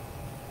hour.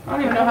 I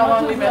don't even know how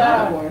long we've been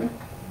on.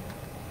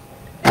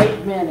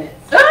 8 minutes.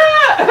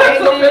 Ah! 8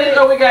 So minutes.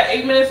 we got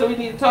 8 minutes, so we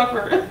need to talk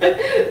for.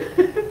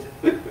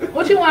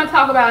 What you want to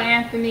talk about,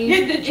 Anthony?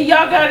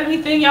 Y'all got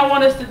anything y'all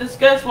want us to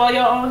discuss while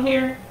y'all on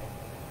here?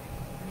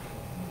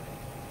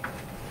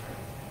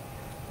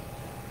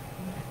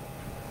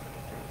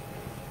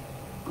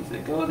 He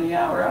said go the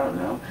hour. I don't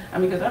know. I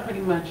mean, because I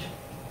pretty much,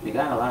 we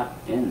got a lot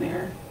in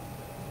there.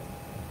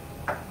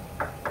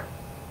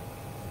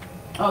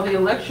 Oh, the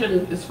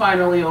election is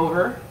finally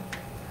over.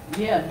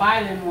 Yeah,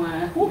 Biden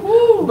won.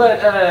 Woohoo!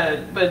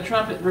 But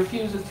Trump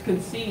refuses to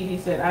concede. He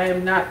said, "I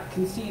am not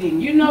conceding."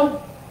 You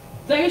know,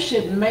 they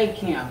should make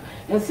him.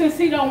 And since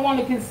he don't want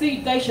to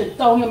concede, they should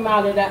throw him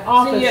out of that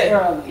office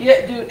early.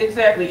 Yeah, dude,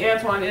 exactly.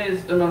 Antoine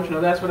is emotional.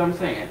 That's what I'm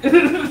saying.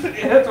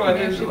 Antoine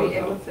Men is should be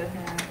emotional. able to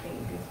have a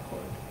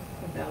discourse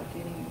without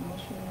getting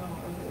emotional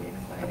or really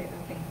excited.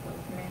 I think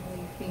those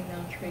manly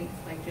female traits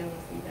like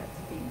jealousy, that's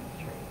a female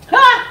trait.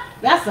 Ha!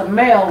 That's a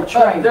male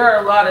trait. There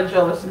are a lot of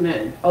jealous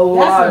men. A a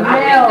lot. male I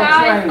think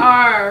guys trait.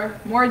 are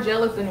more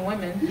jealous than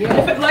women. Yeah.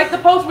 Like the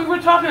post we were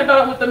talking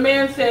about, what the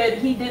man said,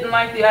 he didn't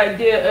like the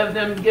idea of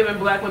them giving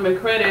black women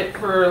credit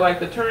for like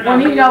the turnout. When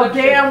he in the know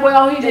election. damn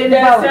well he didn't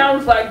That vote.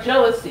 sounds like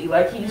jealousy.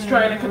 Like he's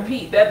trying to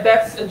compete.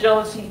 That's a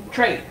jealousy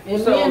trait.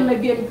 And So men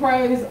are getting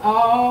praise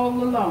all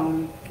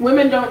alone.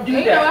 women don't do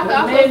And, you know, that.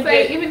 I can Men also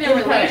say, get even in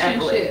any kind of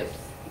accolade. relationships,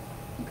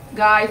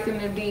 guys seem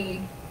to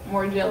be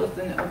more jealous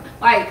than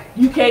like,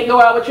 You can't go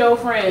out with your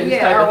friends.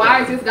 type yeah, or of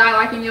why thing. is this guy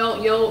liking your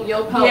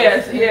post?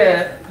 Yes, And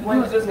yeah.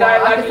 when- Who's this well, guy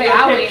I liking could say your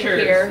I wouldn't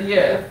pictures? care.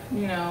 Yeah.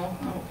 You know,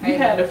 You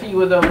had a few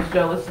of those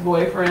jealous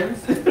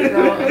boyfriends. so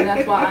and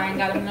that's why I ain't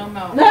got him no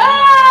more.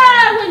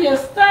 Ah, when you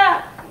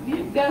stop,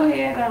 you go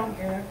ahead on,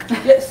 girl.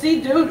 Yeah, see,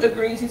 dude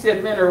agrees. He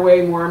said men are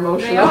way more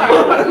emotional. They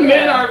are, Men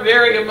yeah. are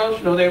very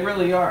emotional. They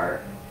really are.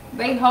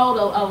 They hold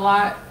a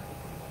lot.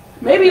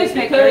 Maybe They it's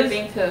take because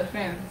everything to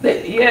offense.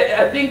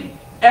 yeah, I think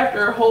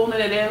after holding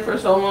it in for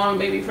so long,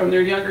 maybe from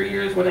their younger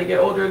years, when they get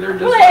older, they're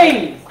just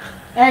Please.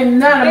 Ain't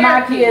none of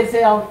my Therapy. kids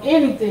held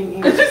anything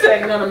in. It's just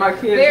like none of my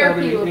kids have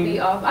Therapy would anything. be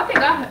off. I think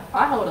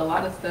I hold a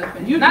lot of stuff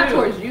in. You Not do.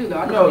 towards you though.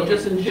 I No, mean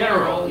just in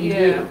general. You Yeah.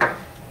 do.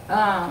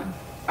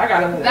 I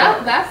gotta.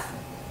 that's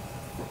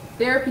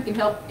therapy can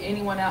help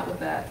anyone out with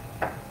that.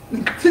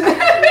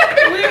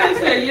 Leon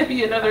said you'd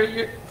be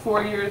another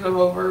 4 years of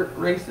overt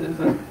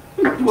racism.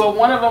 Well,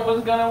 one of them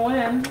was gonna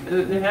win.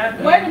 It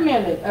happened. Wait a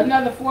minute,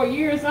 another 4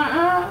 years,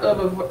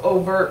 Of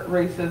overt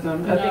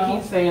racism. I No.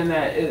 think he's saying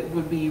that it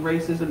would be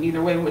racism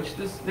either way, which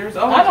there's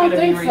always I don't going to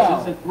be think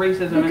so.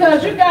 racism. in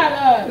Because this you country.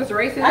 got, It's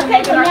racism. I can't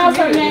within our pronounce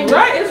her community. name.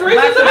 Right, it's Black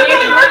racism.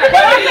 community.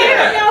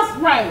 everything else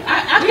right.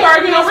 I We can't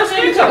arguing pronounce over her skin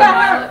name. You color.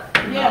 got her.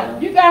 Yeah,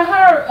 you got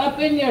her up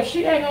in there.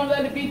 She ain't gonna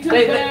let it be too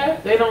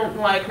bad. They don't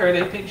like her.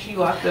 They think she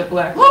locked up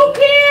black. Who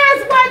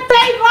cares what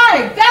they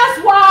like? That's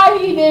why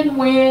he didn't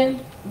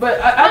win.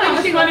 But I think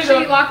it's funny she though.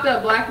 locked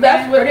up black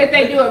That's men. what- Or did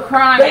they do a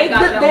crime? They and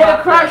got them did a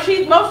locked crime.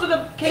 up? Most of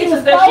the cases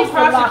was that she supposed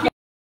to lock prosecuted,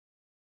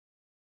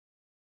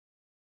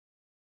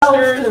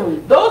 Those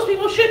two. those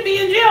people should be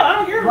in jail. I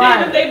don't care a Right.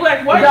 damn if they black,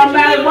 It white. don't you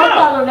matter should what let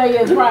them color they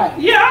is, right?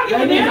 know. Yeah, I They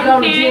give need a to damn.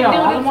 go to Can't jail. do I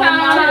the don't want none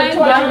of time, the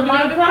don't torture do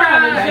my the crime.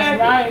 crime. That's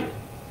Exactly. right.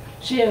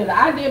 Shit,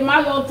 I did my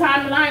little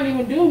time and I ain't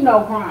even do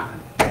no crime.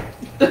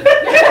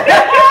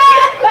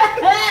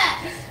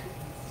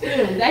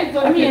 Shoot, they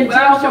put me in But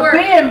I'm jail for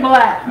sure- being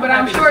black. But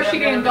I'm happy sure to she say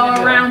didn't I've go never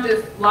been to around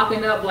just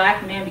locking up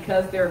black men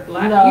because they're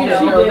black. No, you know,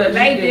 she didn't.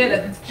 they She did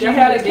didn't. it. She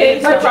had a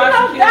case. But you know,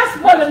 Prosecution- that's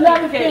what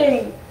another case.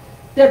 thing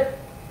that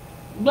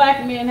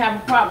black men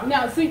have a problem.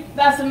 Now, see,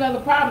 that's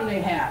another problem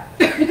they have.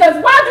 Because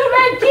why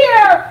do they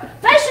care?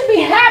 They should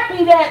be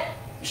happy that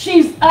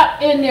she's up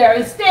in there.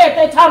 Instead,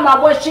 they talking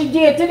about what she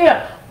did to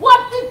them. What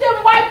did them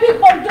white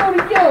people do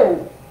to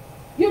you?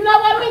 You know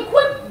what I mean?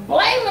 Quit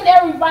blaming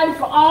everybody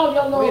for all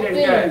your little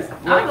things.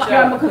 I like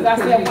them because I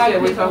said white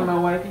We're talking people.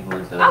 about white people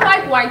and stuff. I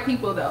like white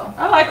people though.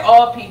 I like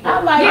all people. I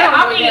like- Yeah,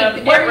 I don't mean, give a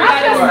damn what everybody-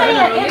 I'm just race you are.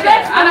 saying, it Yeah,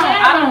 makes me I don't-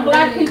 mad I when don't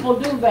black really- people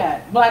do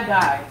that. Black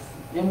guys.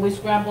 And we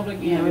scrambled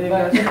again, Yeah, we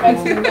but did it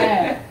makes me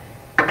mad.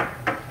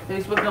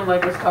 Facebook don't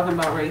like us talking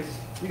about race.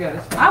 We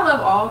gotta stop. I love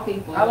all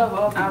people. I love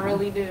all I people.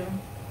 really do.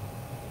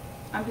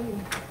 I do.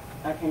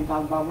 I can't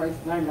talk about race,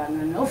 I ain't got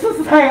nothing else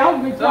to say. I'll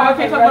be So I quiet.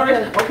 can't for talk the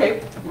about rest race. Okay.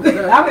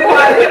 of- I'm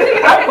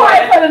quiet. I'm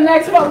quiet for the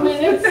next 4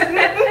 minutes.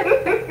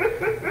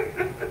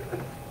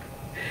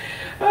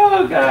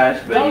 Oh gosh.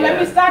 But Don't let yeah.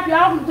 me stop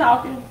y'all from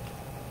talking.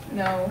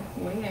 No,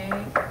 we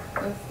ain't.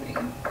 Let's see.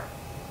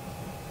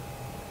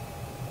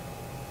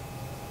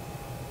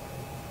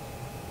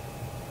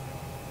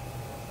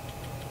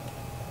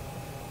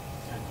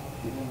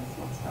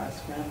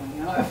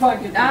 If I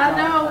get to I talk,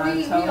 know I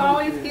we told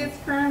always you. get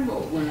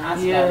scrambled. When I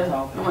start Yeah.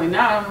 talking. I'm like,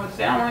 now I'm gonna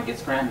say I don't want to get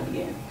scrambled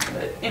again.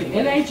 But anyway.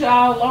 It ain't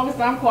y'all, as long as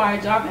I'm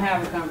quiet, y'all can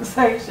have a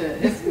conversation.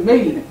 It's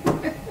me.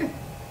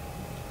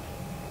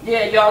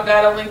 Yeah, y'all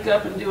gotta link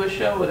up and do a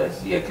show with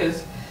us. Yeah,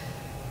 because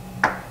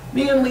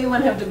me and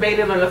Leland have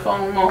debated on the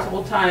phone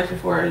multiple times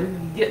before.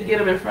 Get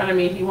him in front of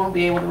me, he won't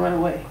be able to run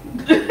away.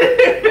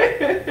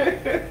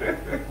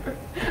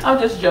 I'm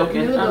just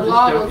joking. Knew the I'm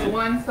law just was joking.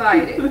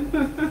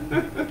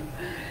 one-sided.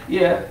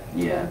 Yeah,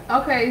 yeah.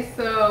 Okay,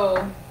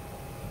 so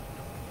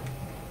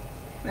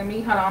let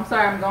me hold on. I'm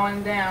sorry, I'm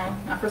going down.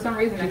 For some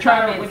reason, the We try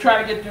comments,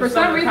 to get through for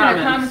some of the reason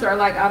the comments are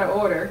like out of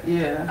order.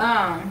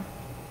 Yeah.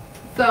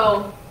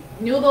 So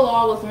knew the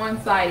law was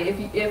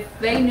one-sided. If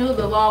they knew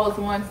the law was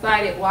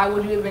one-sided, why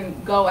would you even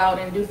go out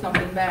and do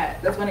something bad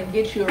that's going to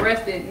get you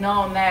arrested,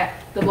 knowing that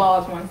the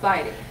law is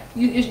one-sided?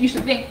 You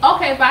should think,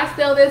 okay, if I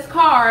steal this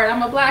car and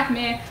I'm a black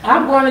man,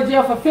 I'm going to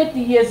jail for 50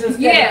 years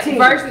instead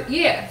of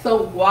 10.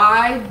 So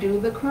why do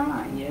the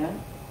crime? Yeah.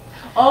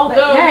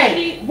 Although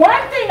Hey, one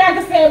thing I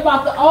can say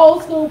about the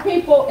old school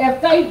people,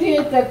 if they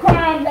did the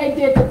crime, they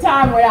did the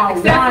time without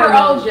Except for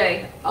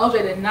whining. OJ. OJ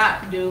did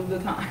not do the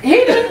time. He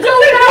didn't do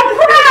no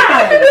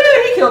crime.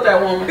 he killed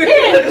that woman. He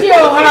didn't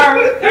kill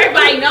her.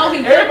 Everybody knows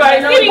he did. Everybody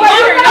knows He he wanted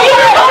did. her to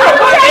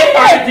know. If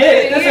I did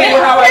it, this is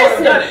how I would have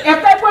Listen, done it. if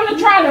they wouldn't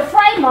try to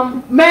frame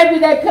him, maybe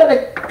they could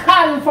have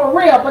caught him for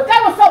real. But they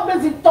were so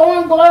busy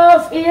throwing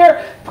gloves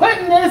here,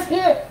 putting this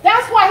here.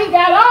 That's why he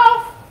got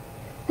off.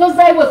 Because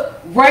they was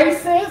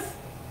racist,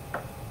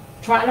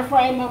 trying to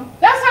frame him.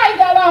 That's how he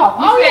got off.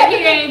 You Oh, said yeah,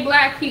 he ain't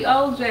black, he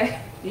OJ.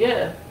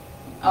 Yeah.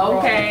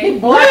 Okay. He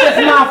black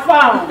as my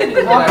phone.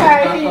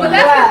 Okay, he But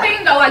that's black. the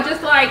thing though, like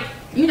just like,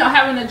 you know,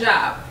 having a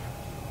job.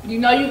 You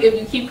know, if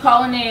you keep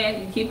calling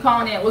in,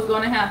 what's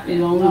going to happen? You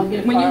don't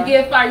get When you fired.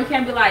 get fired, you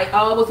can't be like,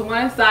 oh, it was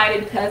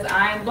one-sided because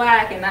I'm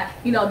black and I,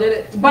 you know, did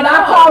it. But no.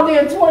 I called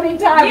in 20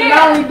 times and Yeah.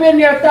 I only been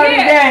there 30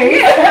 Yeah. days.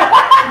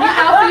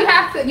 You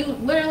know, so you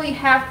literally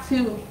have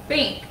to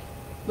think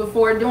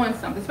before doing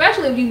something,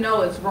 especially if you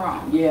know it's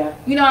wrong. Yeah.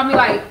 You know what I mean?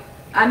 Like,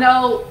 I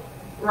know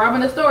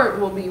robbing a store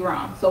will be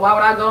wrong, so why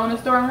would I go in the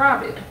store and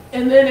rob it?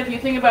 And then if you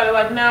think about it,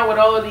 like now with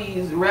all of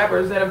these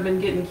rappers that have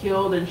been getting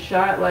killed and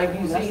shot, like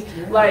you That's see,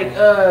 terrible.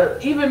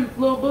 like even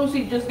Lil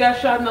Boosie just got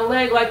shot in the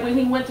leg. Like when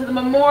he went to the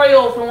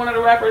memorial for one of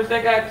the rappers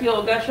that got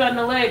killed, got shot in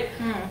the leg.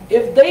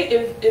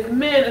 If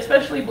men,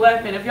 especially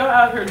black men, if y'all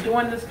out here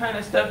doing this kind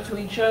of stuff to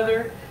each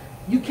other,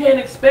 you can't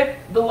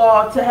expect the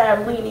law to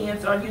have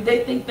lenience on you.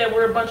 They think that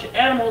we're a bunch of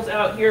animals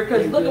out here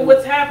because They look do. at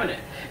what's happening.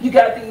 You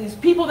got these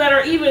people that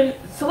are even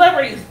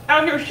celebrities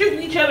out here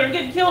shooting each other and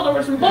getting killed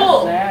over some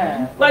bull.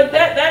 Sad. Like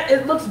that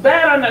it looks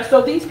bad on us.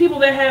 So these people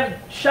that have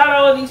shot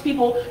all of these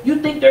people, you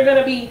think they're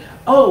gonna be,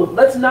 oh,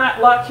 let's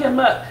not lock him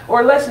up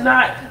or let's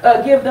not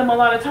give them a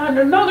lot of time.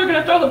 No, they're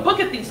gonna throw the book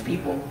at these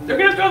people. They're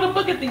gonna throw the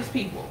book at these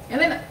people. And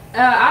then,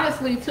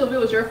 honestly, too, if it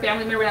was your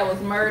family member that was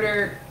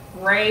murdered,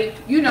 raped,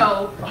 you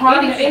know,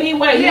 Harm in any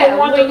way. yeah, You don't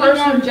want the when you person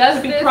want to be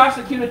justice,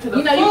 prosecuted to the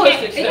you know, you fullest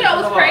can't. extent. And you know of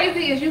the what's law.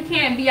 crazy is you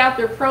can't be out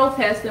there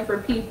protesting for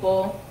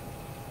people.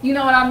 You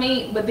know what I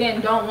mean? But then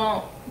don't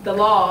want the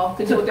law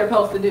to do what they're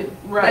supposed to do.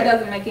 Right. That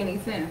doesn't make any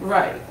sense.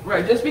 Right.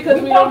 Just because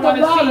We we want don't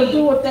the want law to to see.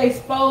 do what they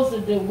supposed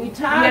to do. We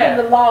tired Yeah.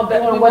 of the law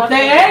That we doing what want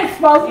they them- ain't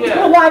supposed to Yeah.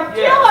 do, like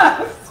Yeah. kill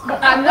us.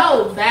 I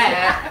know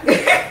that.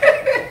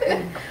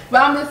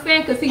 But I'm just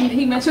saying, because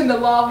he mentioned the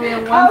law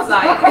being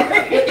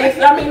one-sided. It's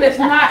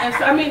not.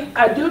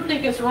 I do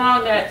think it's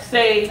wrong that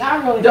say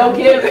I really don't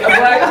give a black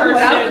That was a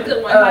person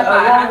good one. a High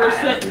five, longer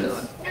high five.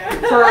 sentence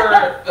for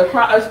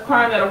a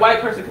crime that a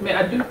white person commit.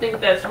 I do think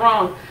that's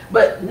wrong.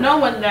 But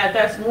knowing that,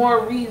 that's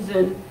more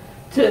reason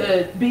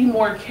to be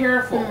more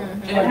careful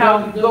in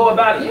how you go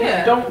about it.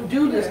 Yeah. Don't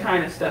do this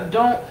kind of stuff.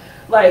 Don't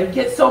like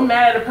get so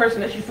mad at a person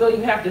that you feel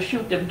you have to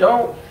shoot them.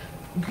 Don't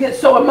get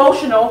so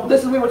emotional.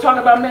 We were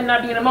talking about men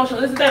not being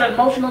emotional. Isn't that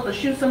emotional to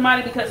shoot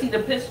somebody because he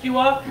done pissed you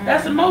off?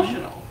 That's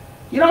emotional.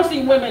 You don't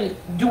see women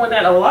doing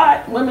that a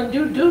lot. Women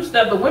do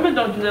stuff, but women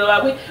don't do that a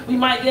lot. We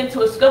might get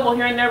into a scuffle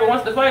here and there, but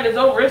once the fight is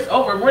over, it's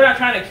over. We're not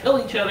trying to kill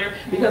each other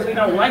because we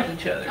don't like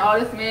each other. Oh,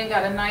 this man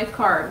got a nice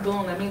car.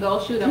 Boom, let me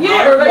go shoot him.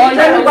 Yeah, Oh, or this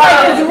man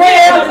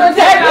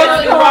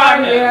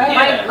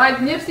yeah. like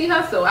Nipsey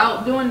Hussle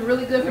out doing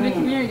really good for the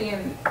community,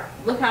 and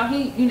look how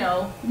he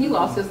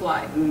lost his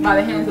life by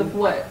the hands of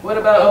what? What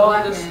about A all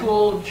black the man.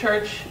 school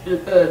church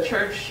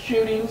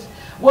shootings?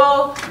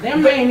 Well,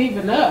 Them ain't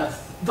even us.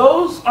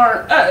 those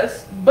aren't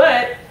us,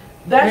 but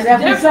that's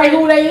And if we say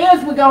different. who they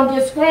is, we gonna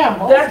get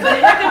scrambled. That's a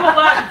heck of a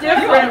lot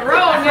different.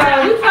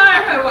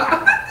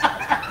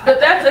 But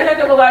that's a heck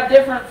of a lot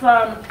different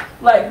from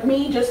like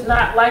me just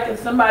not liking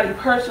somebody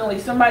personally,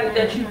 somebody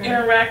that you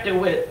interacted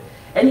with,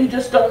 and you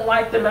just don't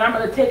like them, and I'm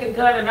gonna take a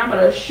gun and I'm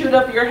gonna shoot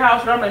up your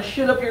house or I'm gonna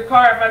shoot up your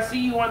car if I see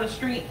you on the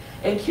street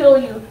and kill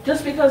you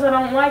just because I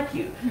don't like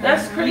you.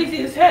 That's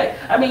crazy as heck.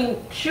 I mean,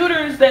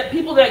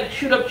 people that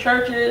shoot up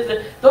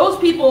churches, those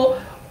people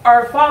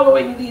are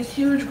following these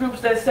huge groups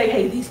that say,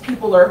 hey, these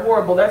people are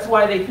horrible. That's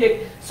why they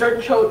pick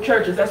certain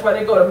churches. That's why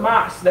they go to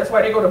mosques. That's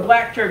why they go to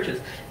black churches.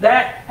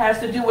 That has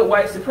to do with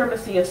white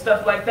supremacy and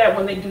stuff like that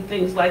when they do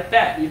things like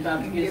that. You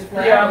about to get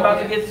scrambled. Yeah, I'm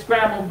about to get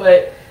scrambled,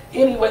 but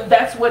anyway,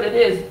 that's what it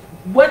is.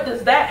 What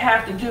does that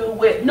have to do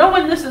with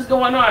knowing this is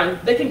going on?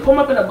 They can come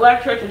up in a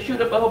black church and shoot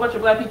up a whole bunch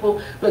of black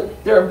people,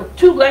 but there are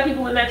 2 black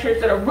people in that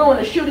church that are willing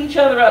to shoot each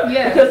other up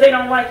because they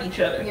don't like each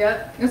other.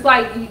 Yep. It's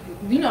like,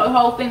 the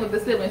whole thing with the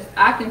siblings.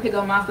 I can pick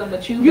up my son,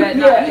 but you Yeah,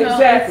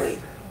 exactly.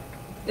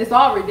 It's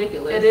all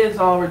ridiculous. It is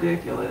all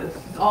ridiculous.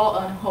 It's all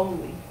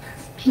unholy.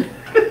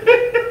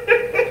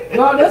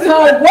 Well, this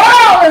whole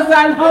world is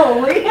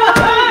unholy. Oh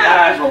my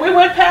gosh, well, we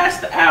went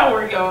past the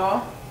hour,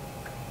 y'all.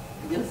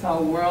 This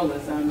whole world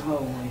is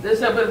unholy.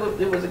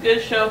 It was a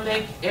good show.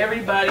 Thank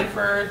everybody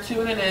for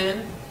tuning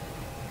in.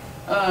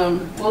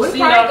 We'll We see probably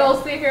y'all.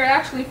 go sit here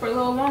actually for a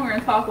little longer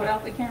and talk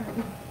without the camera.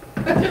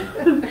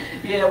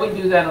 Yeah, we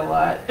do that a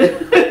lot.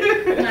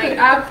 Like,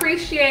 I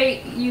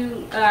appreciate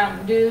you,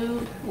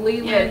 Dude,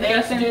 Leland, Yeah,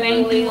 thanks, Justin, Dude, thank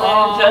you Leland,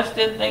 all.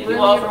 Justin, thank you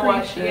Really all for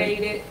watching. appreciate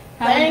it.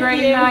 Have Thank a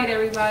great you. night,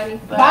 everybody.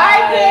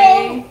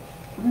 Bye,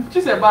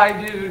 She said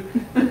bye, dude.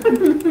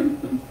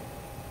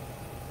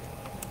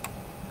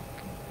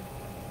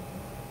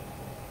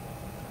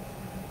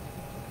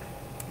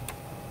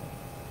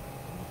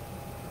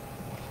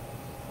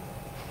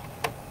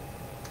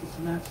 It's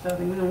not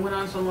stopping. We done went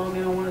on so long, they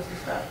don't want us to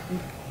stop.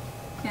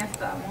 Can't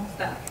stop, won't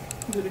stop.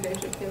 Do the Dave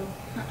Chappelle.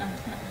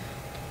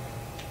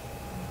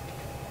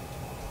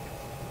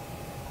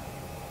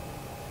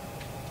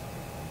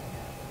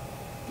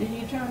 Did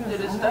you turn Did it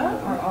this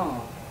stop? on or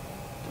off?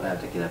 Do I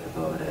have to get up and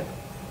go over there?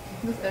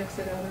 Just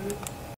exit out of it.